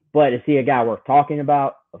Carolina. But is he a guy worth talking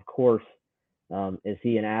about? Of course. Is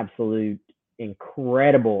he an absolute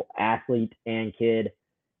incredible athlete and kid?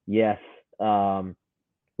 Yes.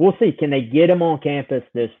 We'll see. Can they get him on campus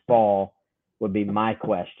this fall would be my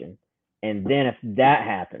question. And then if that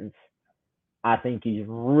happens, I think he's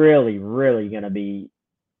really, really going to be,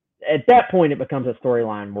 at that point, it becomes a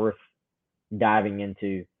storyline worth diving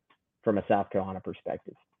into from a South Carolina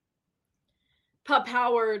perspective. Pup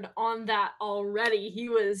Howard on that already. He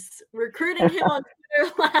was recruiting him on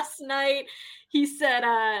Twitter last night. He said,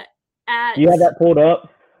 Do you have that pulled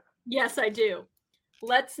up? Yes, I do.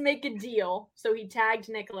 Let's make a deal. So he tagged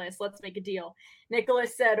Nicholas. Let's make a deal.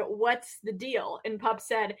 Nicholas said, what's the deal? And Pup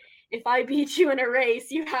said, if I beat you in a race,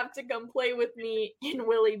 you have to come play with me in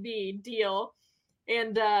Willie B. Deal.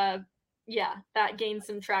 And that gained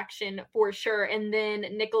some traction for sure. And then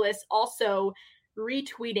Nicholas also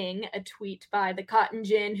retweeting a tweet by the Cotton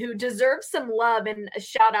Gin, who deserves some love and a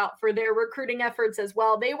shout out for their recruiting efforts as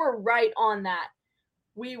well. They were right on that.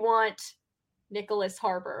 We want Nicholas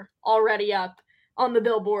Harbor already up on the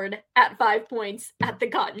billboard at 5 points at the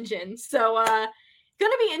Cotton Gin. So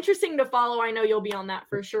going to be interesting to follow. I know you'll be on that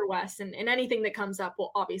for sure, Wes, and anything that comes up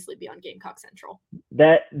will obviously be on Gamecock Central.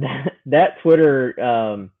 That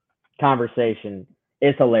Twitter conversation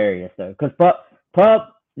is hilarious though, because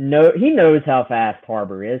Pup he knows how fast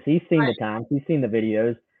Harbor is. He's seen the times, he's seen the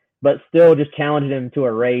videos, but still just challenged him to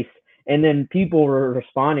a race. And then people were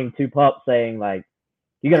responding to Pup saying like,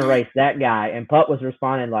 "You're gonna race that guy," and Pup was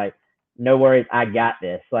responding like, "No worries, I got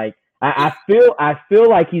this." Like I feel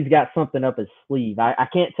like he's got something up his sleeve. I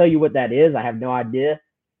can't tell you what that is. I have no idea,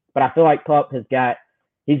 but I feel like Pup has got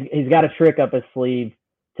he's got a trick up his sleeve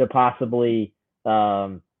to possibly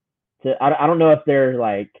I don't know if there's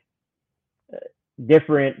like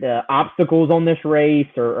different obstacles on this race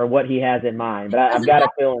or what he has in mind, but I've got a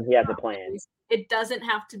feeling he has a plan. It doesn't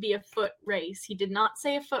have to be a foot race. He did not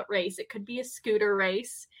say a foot race. It could be a scooter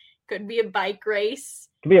race. Could be a bike race.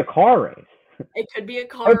 It could be a car race. It could be a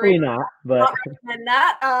car Hopefully race. not, but not recommend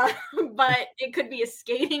that. But it could be a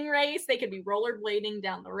skating race. They could be rollerblading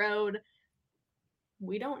down the road.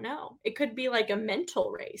 We don't know. It could be like a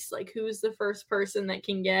mental race. Like who's the first person that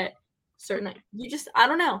can get certain. I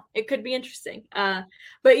don't know. It could be interesting.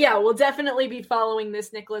 But yeah, we'll definitely be following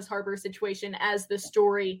this Nicholas Harbor situation as the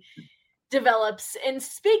story develops. And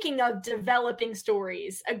speaking of developing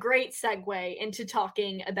stories, a great segue into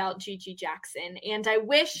talking about Gigi Jackson. And I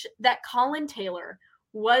wish that Colin Taylor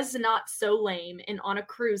was not so lame and on a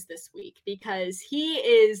cruise this week, because he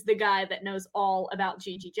is the guy that knows all about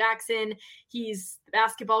Gigi Jackson. He's the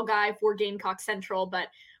basketball guy for Gamecock Central, but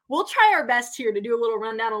we'll try our best here to do a little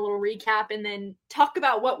rundown, a little recap, and then talk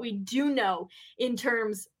about what we do know in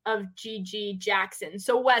terms of GG Jackson.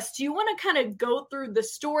 So Wes, do you want to kind of go through the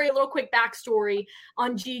story, a little quick backstory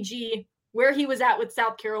on GG, where he was at with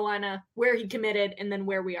South Carolina, where he committed, and then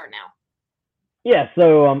where we are now? Yeah,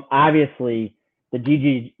 so obviously the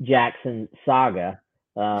GG Jackson saga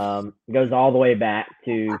goes all the way back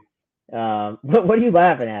to what are you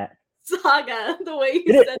laughing at? Saga, the way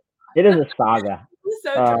you said it is a saga.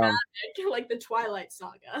 So dramatic, like the Twilight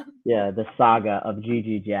Saga. Yeah, the saga of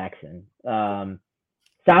GG Jackson.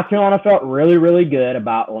 South Carolina felt really, really good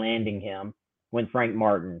about landing him when Frank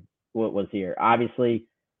Martin was here. Obviously,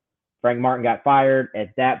 Frank Martin got fired.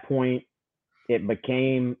 At that point, it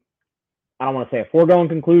became, I don't want to say a foregone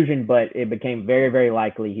conclusion, but it became very, very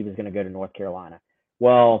likely he was going to go to North Carolina.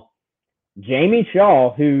 Well, Jamie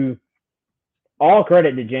Shaw, who, all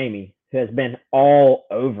credit to Jamie, has been all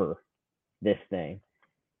over this thing.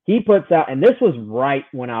 He puts out, and this was right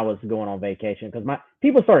when I was going on vacation, because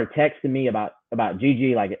people started texting me about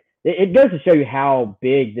GG. Like it goes to show you how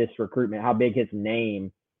big this recruitment, how big his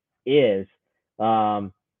name is.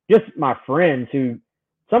 Just my friends, who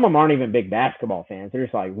some of them aren't even big basketball fans, they're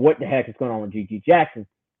just like, what the heck is going on with GG Jackson?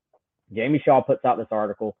 Jamie Shaw puts out this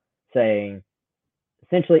article saying,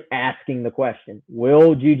 essentially asking the question,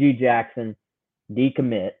 will GG Jackson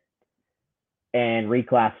decommit and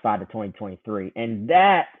reclassify to 2023? And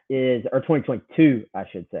that is, or 2022, I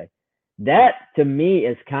should say. That, to me,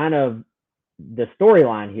 is kind of the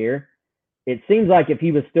storyline here. It seems like if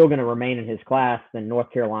he was still going to remain in his class, then North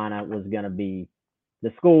Carolina was going to be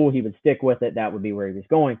the school. He would stick with it. That would be where he was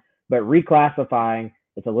going. But reclassifying,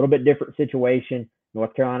 it's a little bit different situation.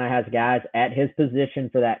 North Carolina has guys at his position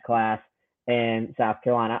for that class. And South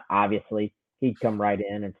Carolina, obviously, he'd come right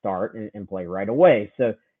in and start and play right away.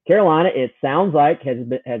 So Carolina, it sounds like,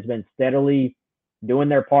 has been steadily doing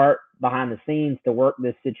their part behind the scenes to work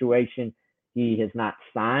this situation. He has not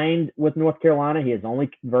signed with North Carolina. He has only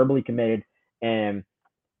verbally committed. And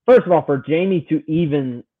first of all, for Jamie to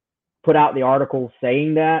even put out the article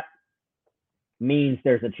saying that means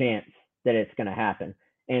there's a chance that it's going to happen.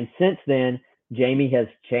 And since then, Jamie has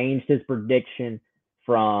changed his prediction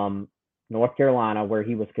from North Carolina, where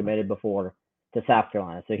he was committed before, to South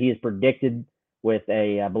Carolina. So he has predicted with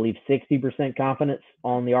I believe 60% confidence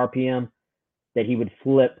on the RPM that he would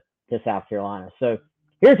flip to South Carolina. So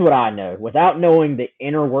here's what I know. Without knowing the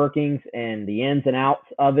inner workings and the ins and outs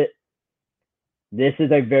of it, this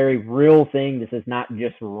is a very real thing. This is not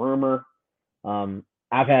just rumor.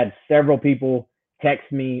 I've had several people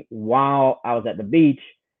text me while I was at the beach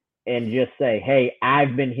and just say, hey,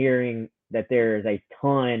 I've been hearing that there is a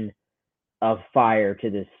ton of fire to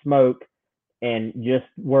this smoke, and just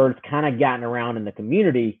words kind of gotten around in the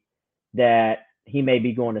community that he may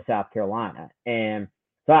be going to South Carolina. And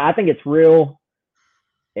so I think it's real.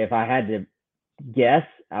 If I had to guess,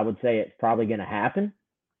 I would say it's probably going to happen.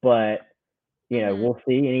 But, you know, we'll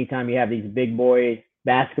see. Anytime you have these big boy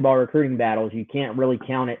basketball recruiting battles, you can't really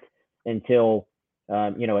count it until,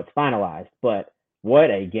 it's finalized. But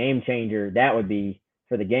what a game changer that would be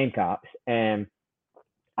for the Gamecocks. And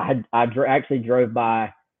I actually drove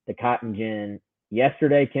by the Cotton Gin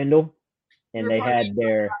yesterday, Kendall, and they had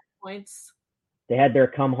their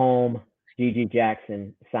come home GG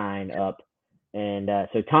Jackson sign up. And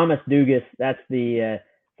so Thomas Dugas, that's the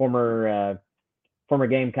former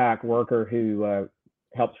Gamecock worker who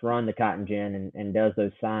helps run the Cotton Gin and does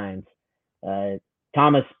those signs.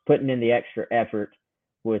 Thomas putting in the extra effort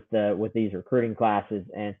with these recruiting classes,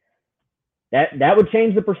 and that would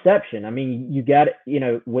change the perception. I mean, you got it,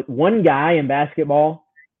 with one guy in basketball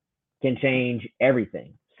can change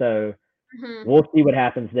everything. So we'll see what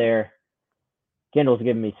happens there. Kendall's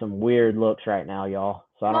giving me some weird looks right now, y'all.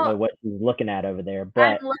 So I don't know what she's looking at over there.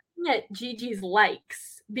 But I'm looking at Gigi's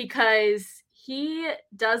likes because he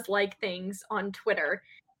does like things on Twitter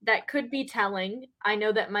that could be telling. I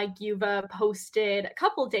know that Mike Yuva posted a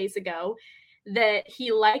couple days ago that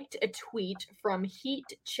he liked a tweet from Heat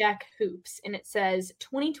Check Hoops, and it says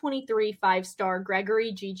 2023 5-star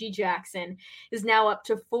Gregory GG Jackson is now up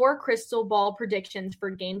to 4 crystal ball predictions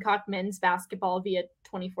for Gamecock men's basketball via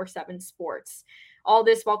 24/7 Sports. All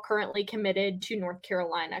this while currently committed to North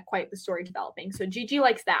Carolina. Quite the story developing. So GG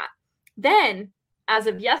likes that. Then, as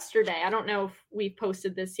of yesterday, I don't know if we've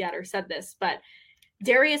posted this yet or said this, but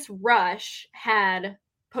Darius Rush had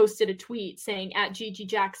posted a tweet saying, at GG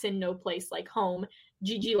Jackson, no place like home.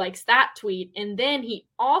 Gigi likes that tweet. And then he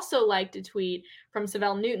also liked a tweet from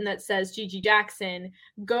Savell Newton that says, Gigi Jackson,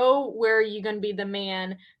 go where you're going to be the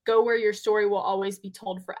man. Go where your story will always be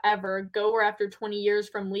told forever. Go where after 20 years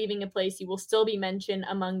from leaving a place, you will still be mentioned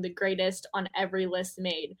among the greatest on every list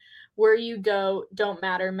made. Where you go, don't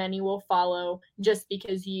matter. Many will follow just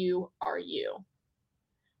because you are you.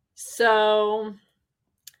 So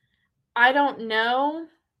I don't know.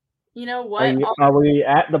 You know what? Are we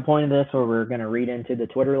at the point of this where we're going to read into the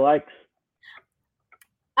Twitter likes?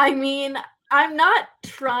 I mean, I'm not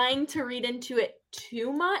trying to read into it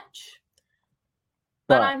too much,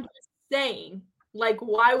 but I'm just saying, like,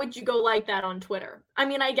 why would you go like that on Twitter? I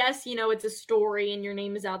mean, I guess, you know, it's a story and your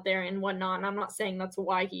name is out there and whatnot. And I'm not saying that's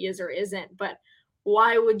why he is or isn't, but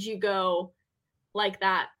why would you go like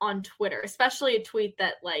that on Twitter? Especially a tweet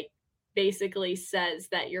that, like, basically says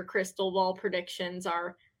that your crystal ball predictions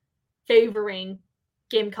are favoring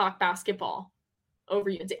Gamecock basketball over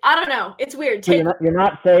UNC. I don't know. It's weird. You're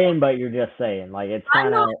not saying, but you're just saying. Like, it's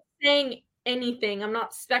kind of. I'm not saying anything. I'm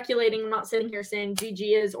not speculating. I'm not sitting here saying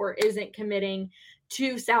Gigi is or isn't committing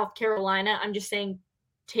to South Carolina. I'm just saying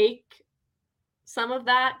take some of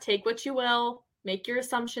that. Take what you will. Make your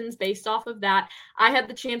assumptions based off of that. I had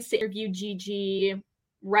the chance to interview Gigi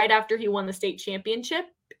right after he won the state championship,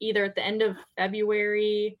 either at the end of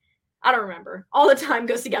February. I don't remember. All the time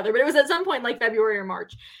goes together, but it was at some point like February or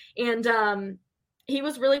March. And he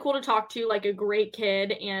was really cool to talk to, like a great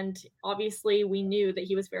kid. And obviously we knew that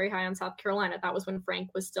he was very high on South Carolina. That was when Frank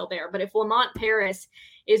was still there. But if Lamont Paris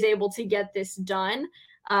is able to get this done,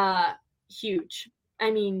 huge. I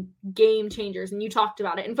mean, game changers. And you talked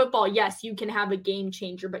about it. In football, yes, you can have a game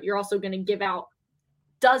changer, but you're also going to give out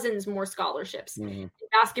dozens more scholarships. Mm-hmm. In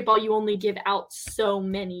basketball, you only give out so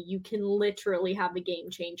many. You can literally have a game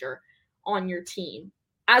changer on your team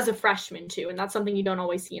as a freshman too. And that's something you don't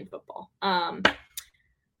always see in football.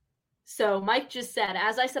 So Mike just said,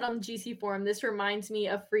 as I said on the GC forum, this reminds me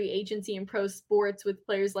of free agency and pro sports with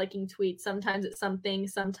players liking tweets. Sometimes it's something,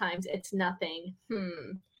 sometimes it's nothing.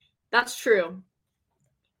 That's true.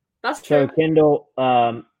 That's true. So Kendall,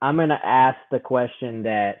 I'm going to ask the question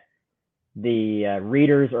that the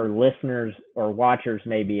readers or listeners or watchers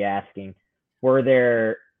may be asking. Were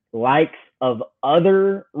there likes of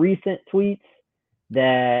other recent tweets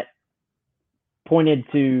that pointed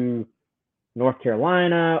to North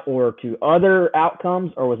Carolina or to other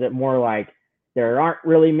outcomes, or was it more like there aren't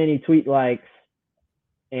really many tweet likes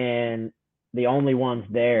and the only ones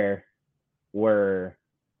there were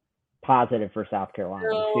positive for South Carolina?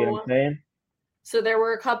 You see what I'm saying? So there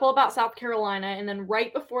were a couple about South Carolina, and then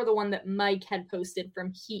right before the one that Mike had posted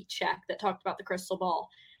from Heat Check that talked about the crystal ball,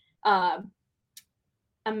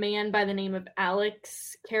 a man by the name of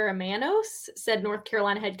Alex Karamanos said North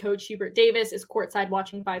Carolina head coach Hubert Davis is courtside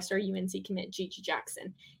watching 5-star UNC commit Gigi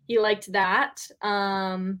Jackson. He liked that.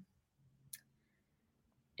 And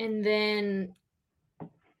then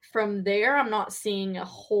from there, I'm not seeing a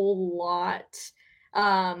whole lot.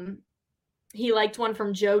 He liked one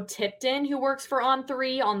from Joe Tipton, who works for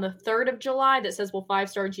On3 on the 3rd of July that says, will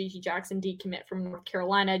 5-star Gigi Jackson decommit from North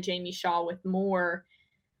Carolina? Jamie Shaw with more.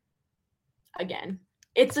 Again,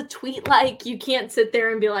 it's a tweet. Like, you can't sit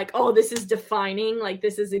there and be like, oh, this is defining. Like,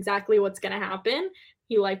 this is exactly what's going to happen.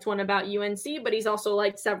 He liked one about UNC, but he's also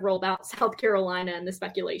liked several about South Carolina and the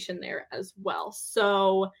speculation there as well.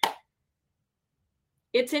 So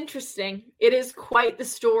it's interesting. It is quite the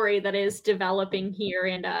story that is developing here.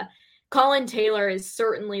 And Colin Taylor is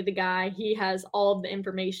certainly the guy. He has all of the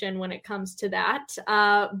information when it comes to that.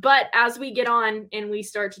 But as we get on and we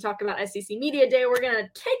start to talk about SEC Media Day, we're going to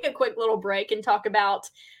take a quick little break and talk about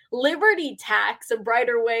Liberty Tax, a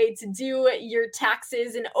brighter way to do your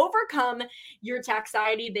taxes and overcome your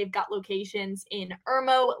taxiety. They've got locations in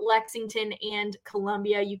Irmo, Lexington, and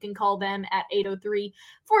Columbia. You can call them at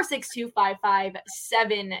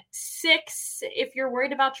 803-462-5576. If you're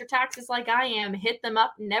worried about your taxes like I am, hit them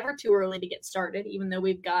up. Never too early to get started, even though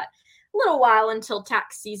we've got a little while until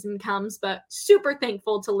tax season comes, but super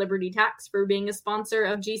thankful to Liberty Tax for being a sponsor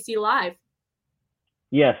of GC Live.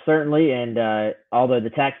 Yes, certainly. And although the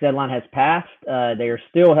tax deadline has passed, they are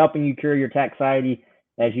still helping you cure your taxiety.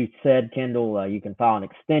 As you said, Kendall, you can file an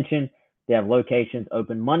extension. They have locations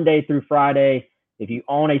open Monday through Friday. If you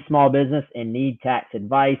own a small business and need tax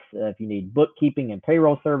advice, if you need bookkeeping and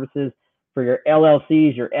payroll services for your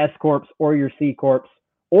LLCs, your S Corps, or your C Corps,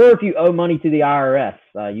 or if you owe money to the IRS,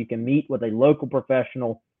 you can meet with a local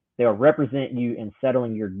professional. They'll represent you in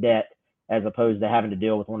settling your debt, as opposed to having to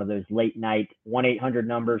deal with one of those late night 1-800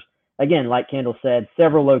 numbers. Again, like Kendall said,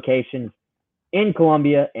 several locations in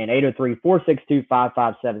Columbia and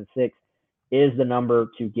 803-462-5576. is the number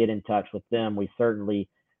to get in touch with them. We certainly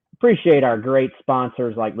appreciate our great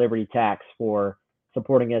sponsors like Liberty Tax for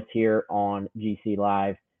supporting us here on GC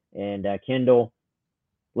Live. And Kendall,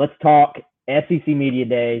 let's talk SEC Media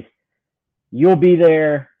Days. You'll be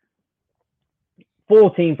there. Full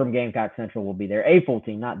team from Gamecock Central will be there. A full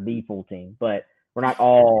team, not the full team, but we're not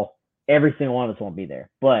all, every single one of us won't be there.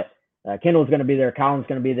 But Kendall's going to be there. Colin's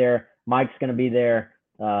going to be there. Mike's going to be there.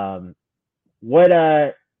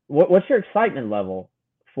 What's your excitement level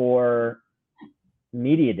for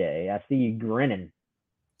Media Day? I see you grinning.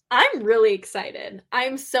 I'm really excited.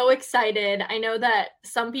 I'm so excited. I know that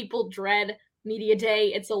some people dread Media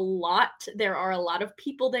Day. It's a lot. There are a lot of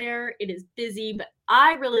people there. It is busy, but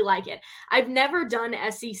I really like it. I've never done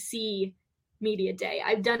SEC Media Day.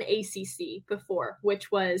 I've done ACC before,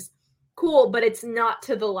 which was cool, but it's not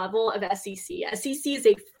to the level of SEC. SEC is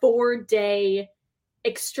a 4-day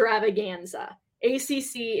extravaganza.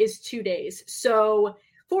 ACC is 2 days. So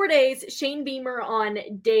 4 days, Shane Beamer on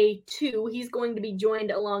day 2. He's going to be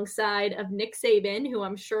joined alongside of Nick Saban, who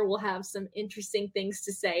I'm sure will have some interesting things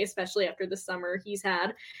to say, especially after the summer he's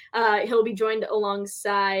had. He'll be joined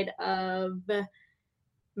alongside of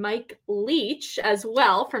Mike Leach as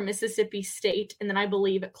well from Mississippi State, and then I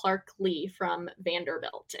believe Clark Lee from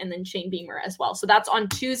Vanderbilt, and then Shane Beamer as well. So that's on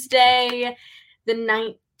Tuesday the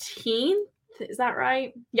 19th. Is that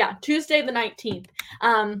right? Yeah, Tuesday the 19th.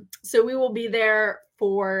 So we will be there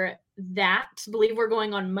for that. I believe we're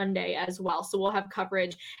going on Monday as well. So we'll have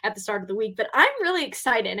coverage at the start of the week. But I'm really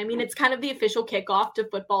excited. I mean, it's kind of the official kickoff to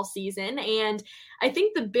football season. And I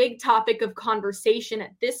think the big topic of conversation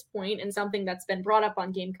at this point, and something that's been brought up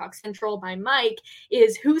on Gamecock Central by Mike,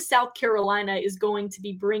 is who South Carolina is going to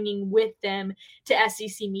be bringing with them to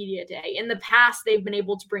SEC Media Day. In the past, they've been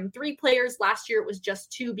able to bring 3 players. Last year, it was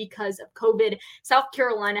just 2 because of COVID. South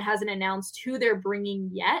Carolina hasn't announced who they're bringing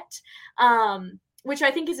yet. Which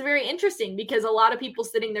I think is very interesting because a lot of people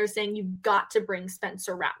sitting there saying you've got to bring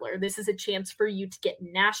Spencer Rattler. This is a chance for you to get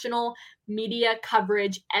national media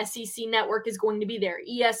coverage. SEC Network is going to be there.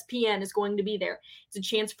 ESPN is going to be there. It's a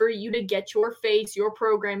chance for you to get your face, your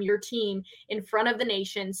program, your team in front of the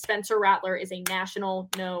nation. Spencer Rattler is a national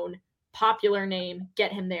known popular name.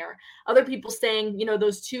 Get him there. Other people saying,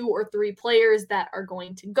 those 2 or 3 players that are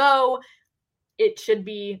going to go, it should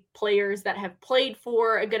be players that have played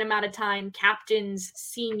for a good amount of time, captains,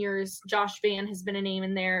 seniors. Josh Vann has been a name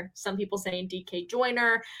in there. Some people saying DK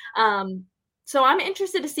Joyner. So I'm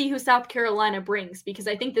interested to see who South Carolina brings because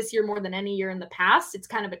I think this year more than any year in the past, it's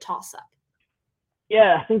kind of a toss-up.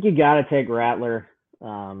 Yeah, I think you got to take Rattler.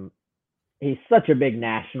 He's such a big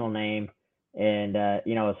national name. And,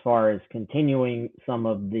 as far as continuing some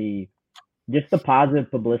of the positive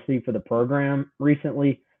publicity for the program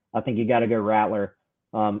recently, I think you got to go Rattler.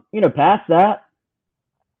 Past that,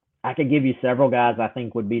 I could give you several guys I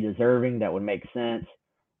think would be deserving that would make sense.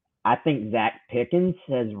 I think Zach Pickens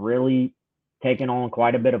has really taken on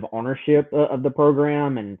quite a bit of ownership of the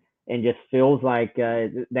program and just feels like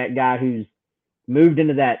that guy who's moved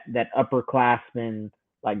into that upperclassman,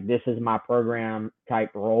 like this is my program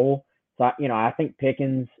type role. So, I think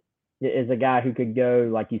Pickens is a guy who could go,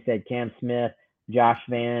 like you said, Cam Smith, Josh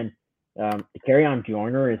Vann. Kerryon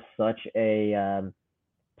Joyner is such a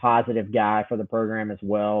positive guy for the program as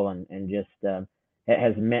well, and just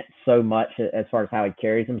has meant so much as far as how he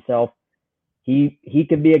carries himself. He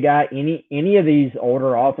could be a guy. Any of these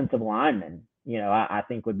older offensive linemen, I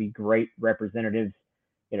think would be great representatives.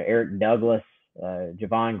 Eric Douglas,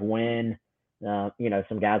 Javon Gwynn,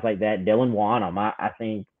 some guys like that. Dylan Wonnum. I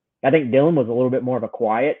think Dylan was a little bit more of a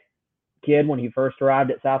quiet kid when he first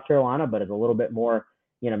arrived at South Carolina, but is a little bit more,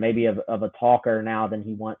 maybe of a talker now than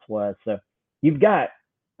he once was. So you've got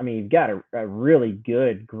a really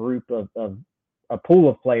good group of a pool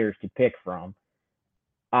of players to pick from.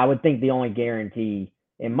 I would think the only guarantee,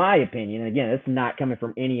 in my opinion, and again, it's not coming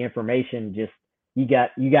from any information, just you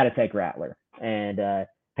got to take Rattler. And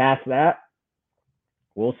past that,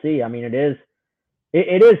 we'll see. I mean,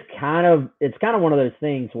 it's kind of one of those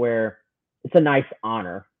things where it's a nice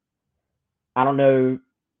honor. I don't know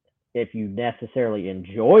if you necessarily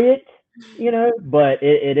enjoy it, but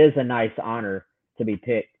it is a nice honor to be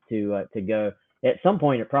picked to go. At some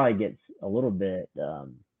point, it probably gets a little bit,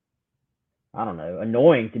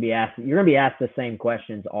 annoying to be asked. You're going to be asked the same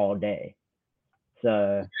questions all day.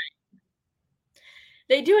 So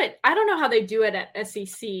they do it. I don't know how they do it at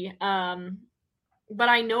SEC, but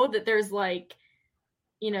I know that there's the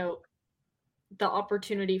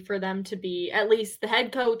opportunity for them to be at least the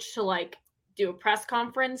head coach to do a press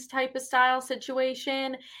conference type of style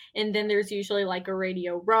situation. And then there's usually a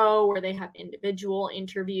radio row where they have individual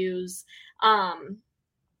interviews.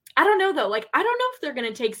 I don't know though. Like, I don't know if they're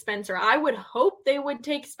going to take Spencer. I would hope they would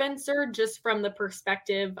take Spencer just from the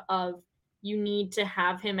perspective of you need to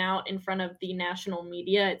have him out in front of the national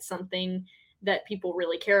media. It's something that people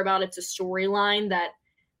really care about. It's a storyline that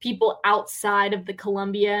people outside of the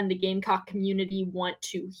Columbia and the Gamecock community want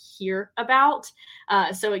to hear about.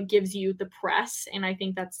 So it gives you the press, and I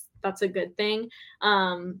think that's a good thing.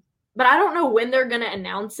 But I don't know when they're going to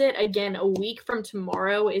announce it. Again, a week from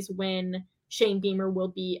tomorrow is when Shane Beamer will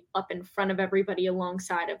be up in front of everybody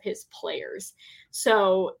alongside of his players.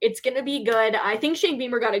 So it's going to be good. I think Shane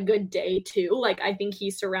Beamer got a good day too. Like, I think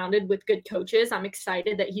he's surrounded with good coaches. I'm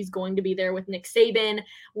excited that he's going to be there with Nick Saban,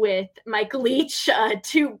 with Mike Leach,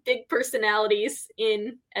 two big personalities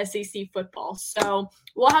in SEC football. So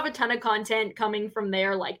we'll have a ton of content coming from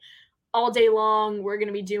there, like all day long. We're going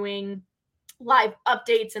to be doing live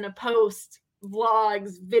updates in a post,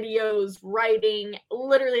 vlogs, videos, writing,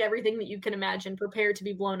 literally everything that you can imagine. Prepare to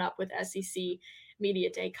be blown up with SEC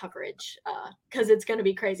Media Day coverage because it's going to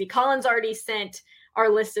be crazy. Colin's already sent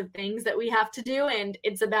our list of things that we have to do, and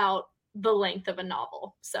it's about the length of a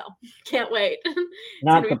novel. So can't wait.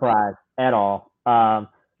 Not surprised at all. But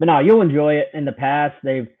no, you'll enjoy it. In the past,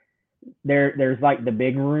 there's like the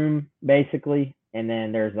big room basically, and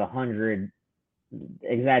then there's 100,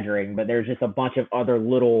 exaggerating, but there's just a bunch of other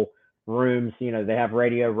little rooms. You know, they have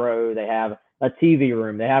Radio Row, they have a TV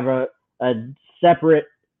room, they have a separate,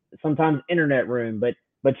 sometimes internet room, but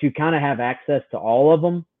you kind of have access to all of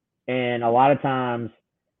them. And a lot of times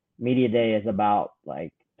Media Day is about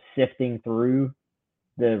like sifting through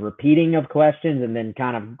the repeating of questions and then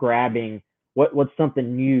kind of grabbing what's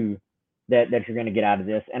something new that you're going to get out of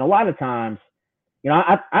this. And a lot of times, you know,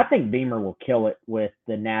 I think Beamer will kill it with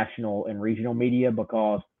the national and regional media,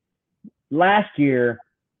 because last year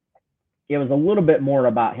it was a little bit more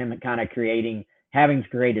about him kind of having to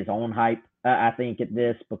create his own hype, I think, at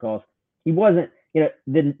this, because he wasn't, you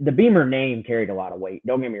know, the Beamer name carried a lot of weight.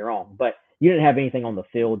 Don't get me wrong, but you didn't have anything on the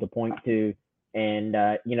field to point to. And,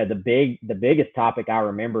 you know, the biggest topic I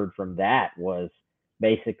remembered from that was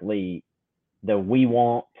basically the "we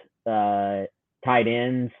want tight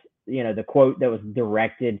ends," you know, the quote that was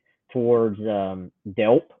directed towards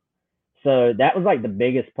Delp. So that was like the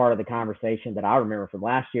biggest part of the conversation that I remember from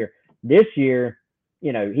last year. This year,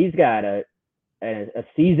 you know, he's got a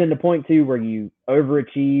season to point to where you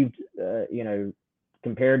overachieved, you know,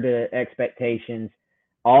 compared to expectations,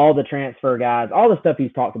 all the transfer guys, all the stuff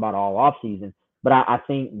he's talked about all offseason. But I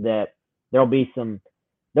think that there'll be some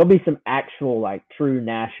actual, like, true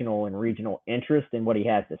national and regional interest in what he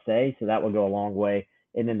has to say. So that will go a long way.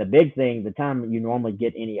 And then the big thing, the time you normally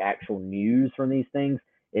get any actual news from these things,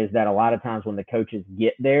 is that a lot of times when the coaches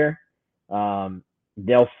get there,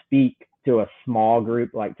 they'll speak to a small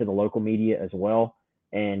group, like to the local media as well,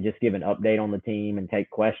 and just give an update on the team and take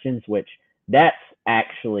questions, which that's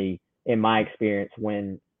actually, in my experience,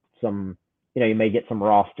 when some, you know, you may get some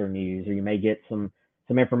roster news, or you may get some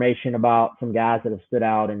information about some guys that have stood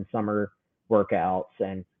out in summer workouts.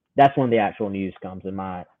 And that's when the actual news comes, in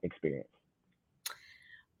my experience.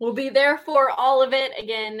 We'll be there for all of it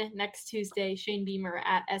again next Tuesday. Shane Beamer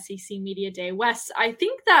at SEC Media Day. Wes, I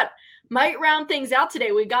think that might round things out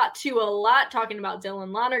today. We got to a lot, talking about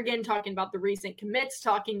Dylan Lonergan, talking about the recent commits,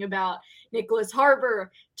 talking about Nicholas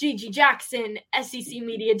Harbor, Gigi Jackson, SEC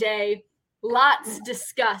Media Day. Lots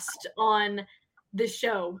discussed on the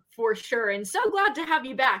show for sure. And so glad to have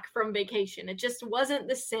you back from vacation. It just wasn't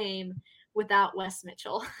the same without Wes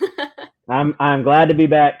Mitchell. I'm glad to be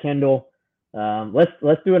back, Kendall.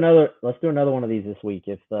 Let's do another one of these this week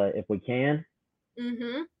if we can.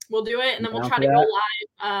 Mm-hmm. We'll do it, and then we'll try to go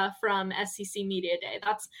live from SEC Media Day.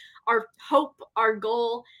 That's our hope, our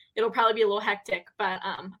goal. It'll probably be a little hectic, but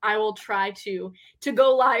I will try to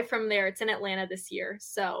go live from there. It's in Atlanta this year,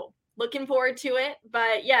 so looking forward to it.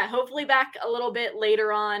 But yeah, hopefully back a little bit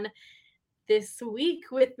later on this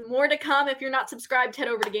week with more to come. If you're not subscribed, head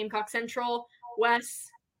over to Gamecock Central. Wes,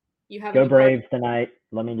 you have Go Braves tonight.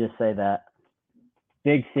 Let me just say that.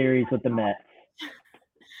 Big series with the Mets.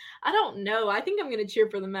 I don't know. I think I'm going to cheer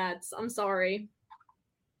for the Mets. I'm sorry.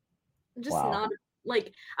 I'm just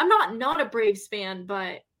I'm not a Braves fan,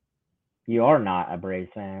 but. You are not a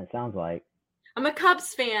Braves fan, it sounds like. I'm a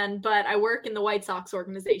Cubs fan, but I work in the White Sox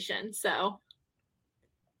organization. So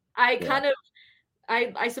I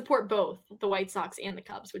support both the White Sox and the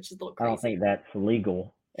Cubs, which is a little crazy. I don't think that's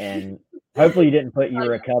legal. And hopefully you didn't put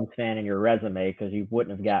you're a Cubs fan in your resume, because you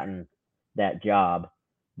wouldn't have gotten that job.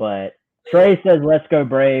 But Trey says, let's go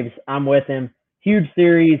Braves. I'm with him. Huge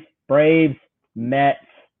series, Braves, Mets.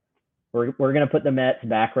 We're going to put the Mets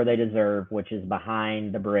back where they deserve, which is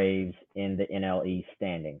behind the Braves in the NL East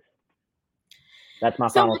standings. that's my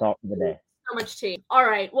final thought for the day. So much tea. All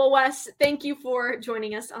right. Well, Wes, thank you for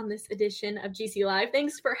joining us on this edition of GC Live.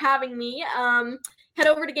 Thanks for having me. Head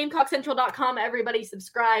over to GamecockCentral.com. Everybody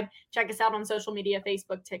subscribe. Check us out on social media,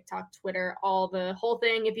 Facebook, TikTok, Twitter, the whole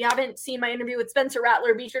thing. If you haven't seen my interview with Spencer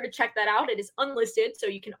Rattler, be sure to check that out. It is unlisted, so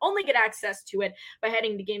you can only get access to it by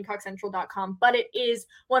heading to GamecockCentral.com, but it is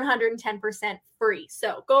 110% free.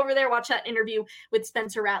 So go over there, watch that interview with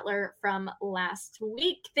Spencer Rattler from last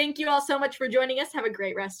week. Thank you all so much for joining us. Have a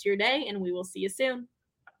great rest of your day, and we will see you soon.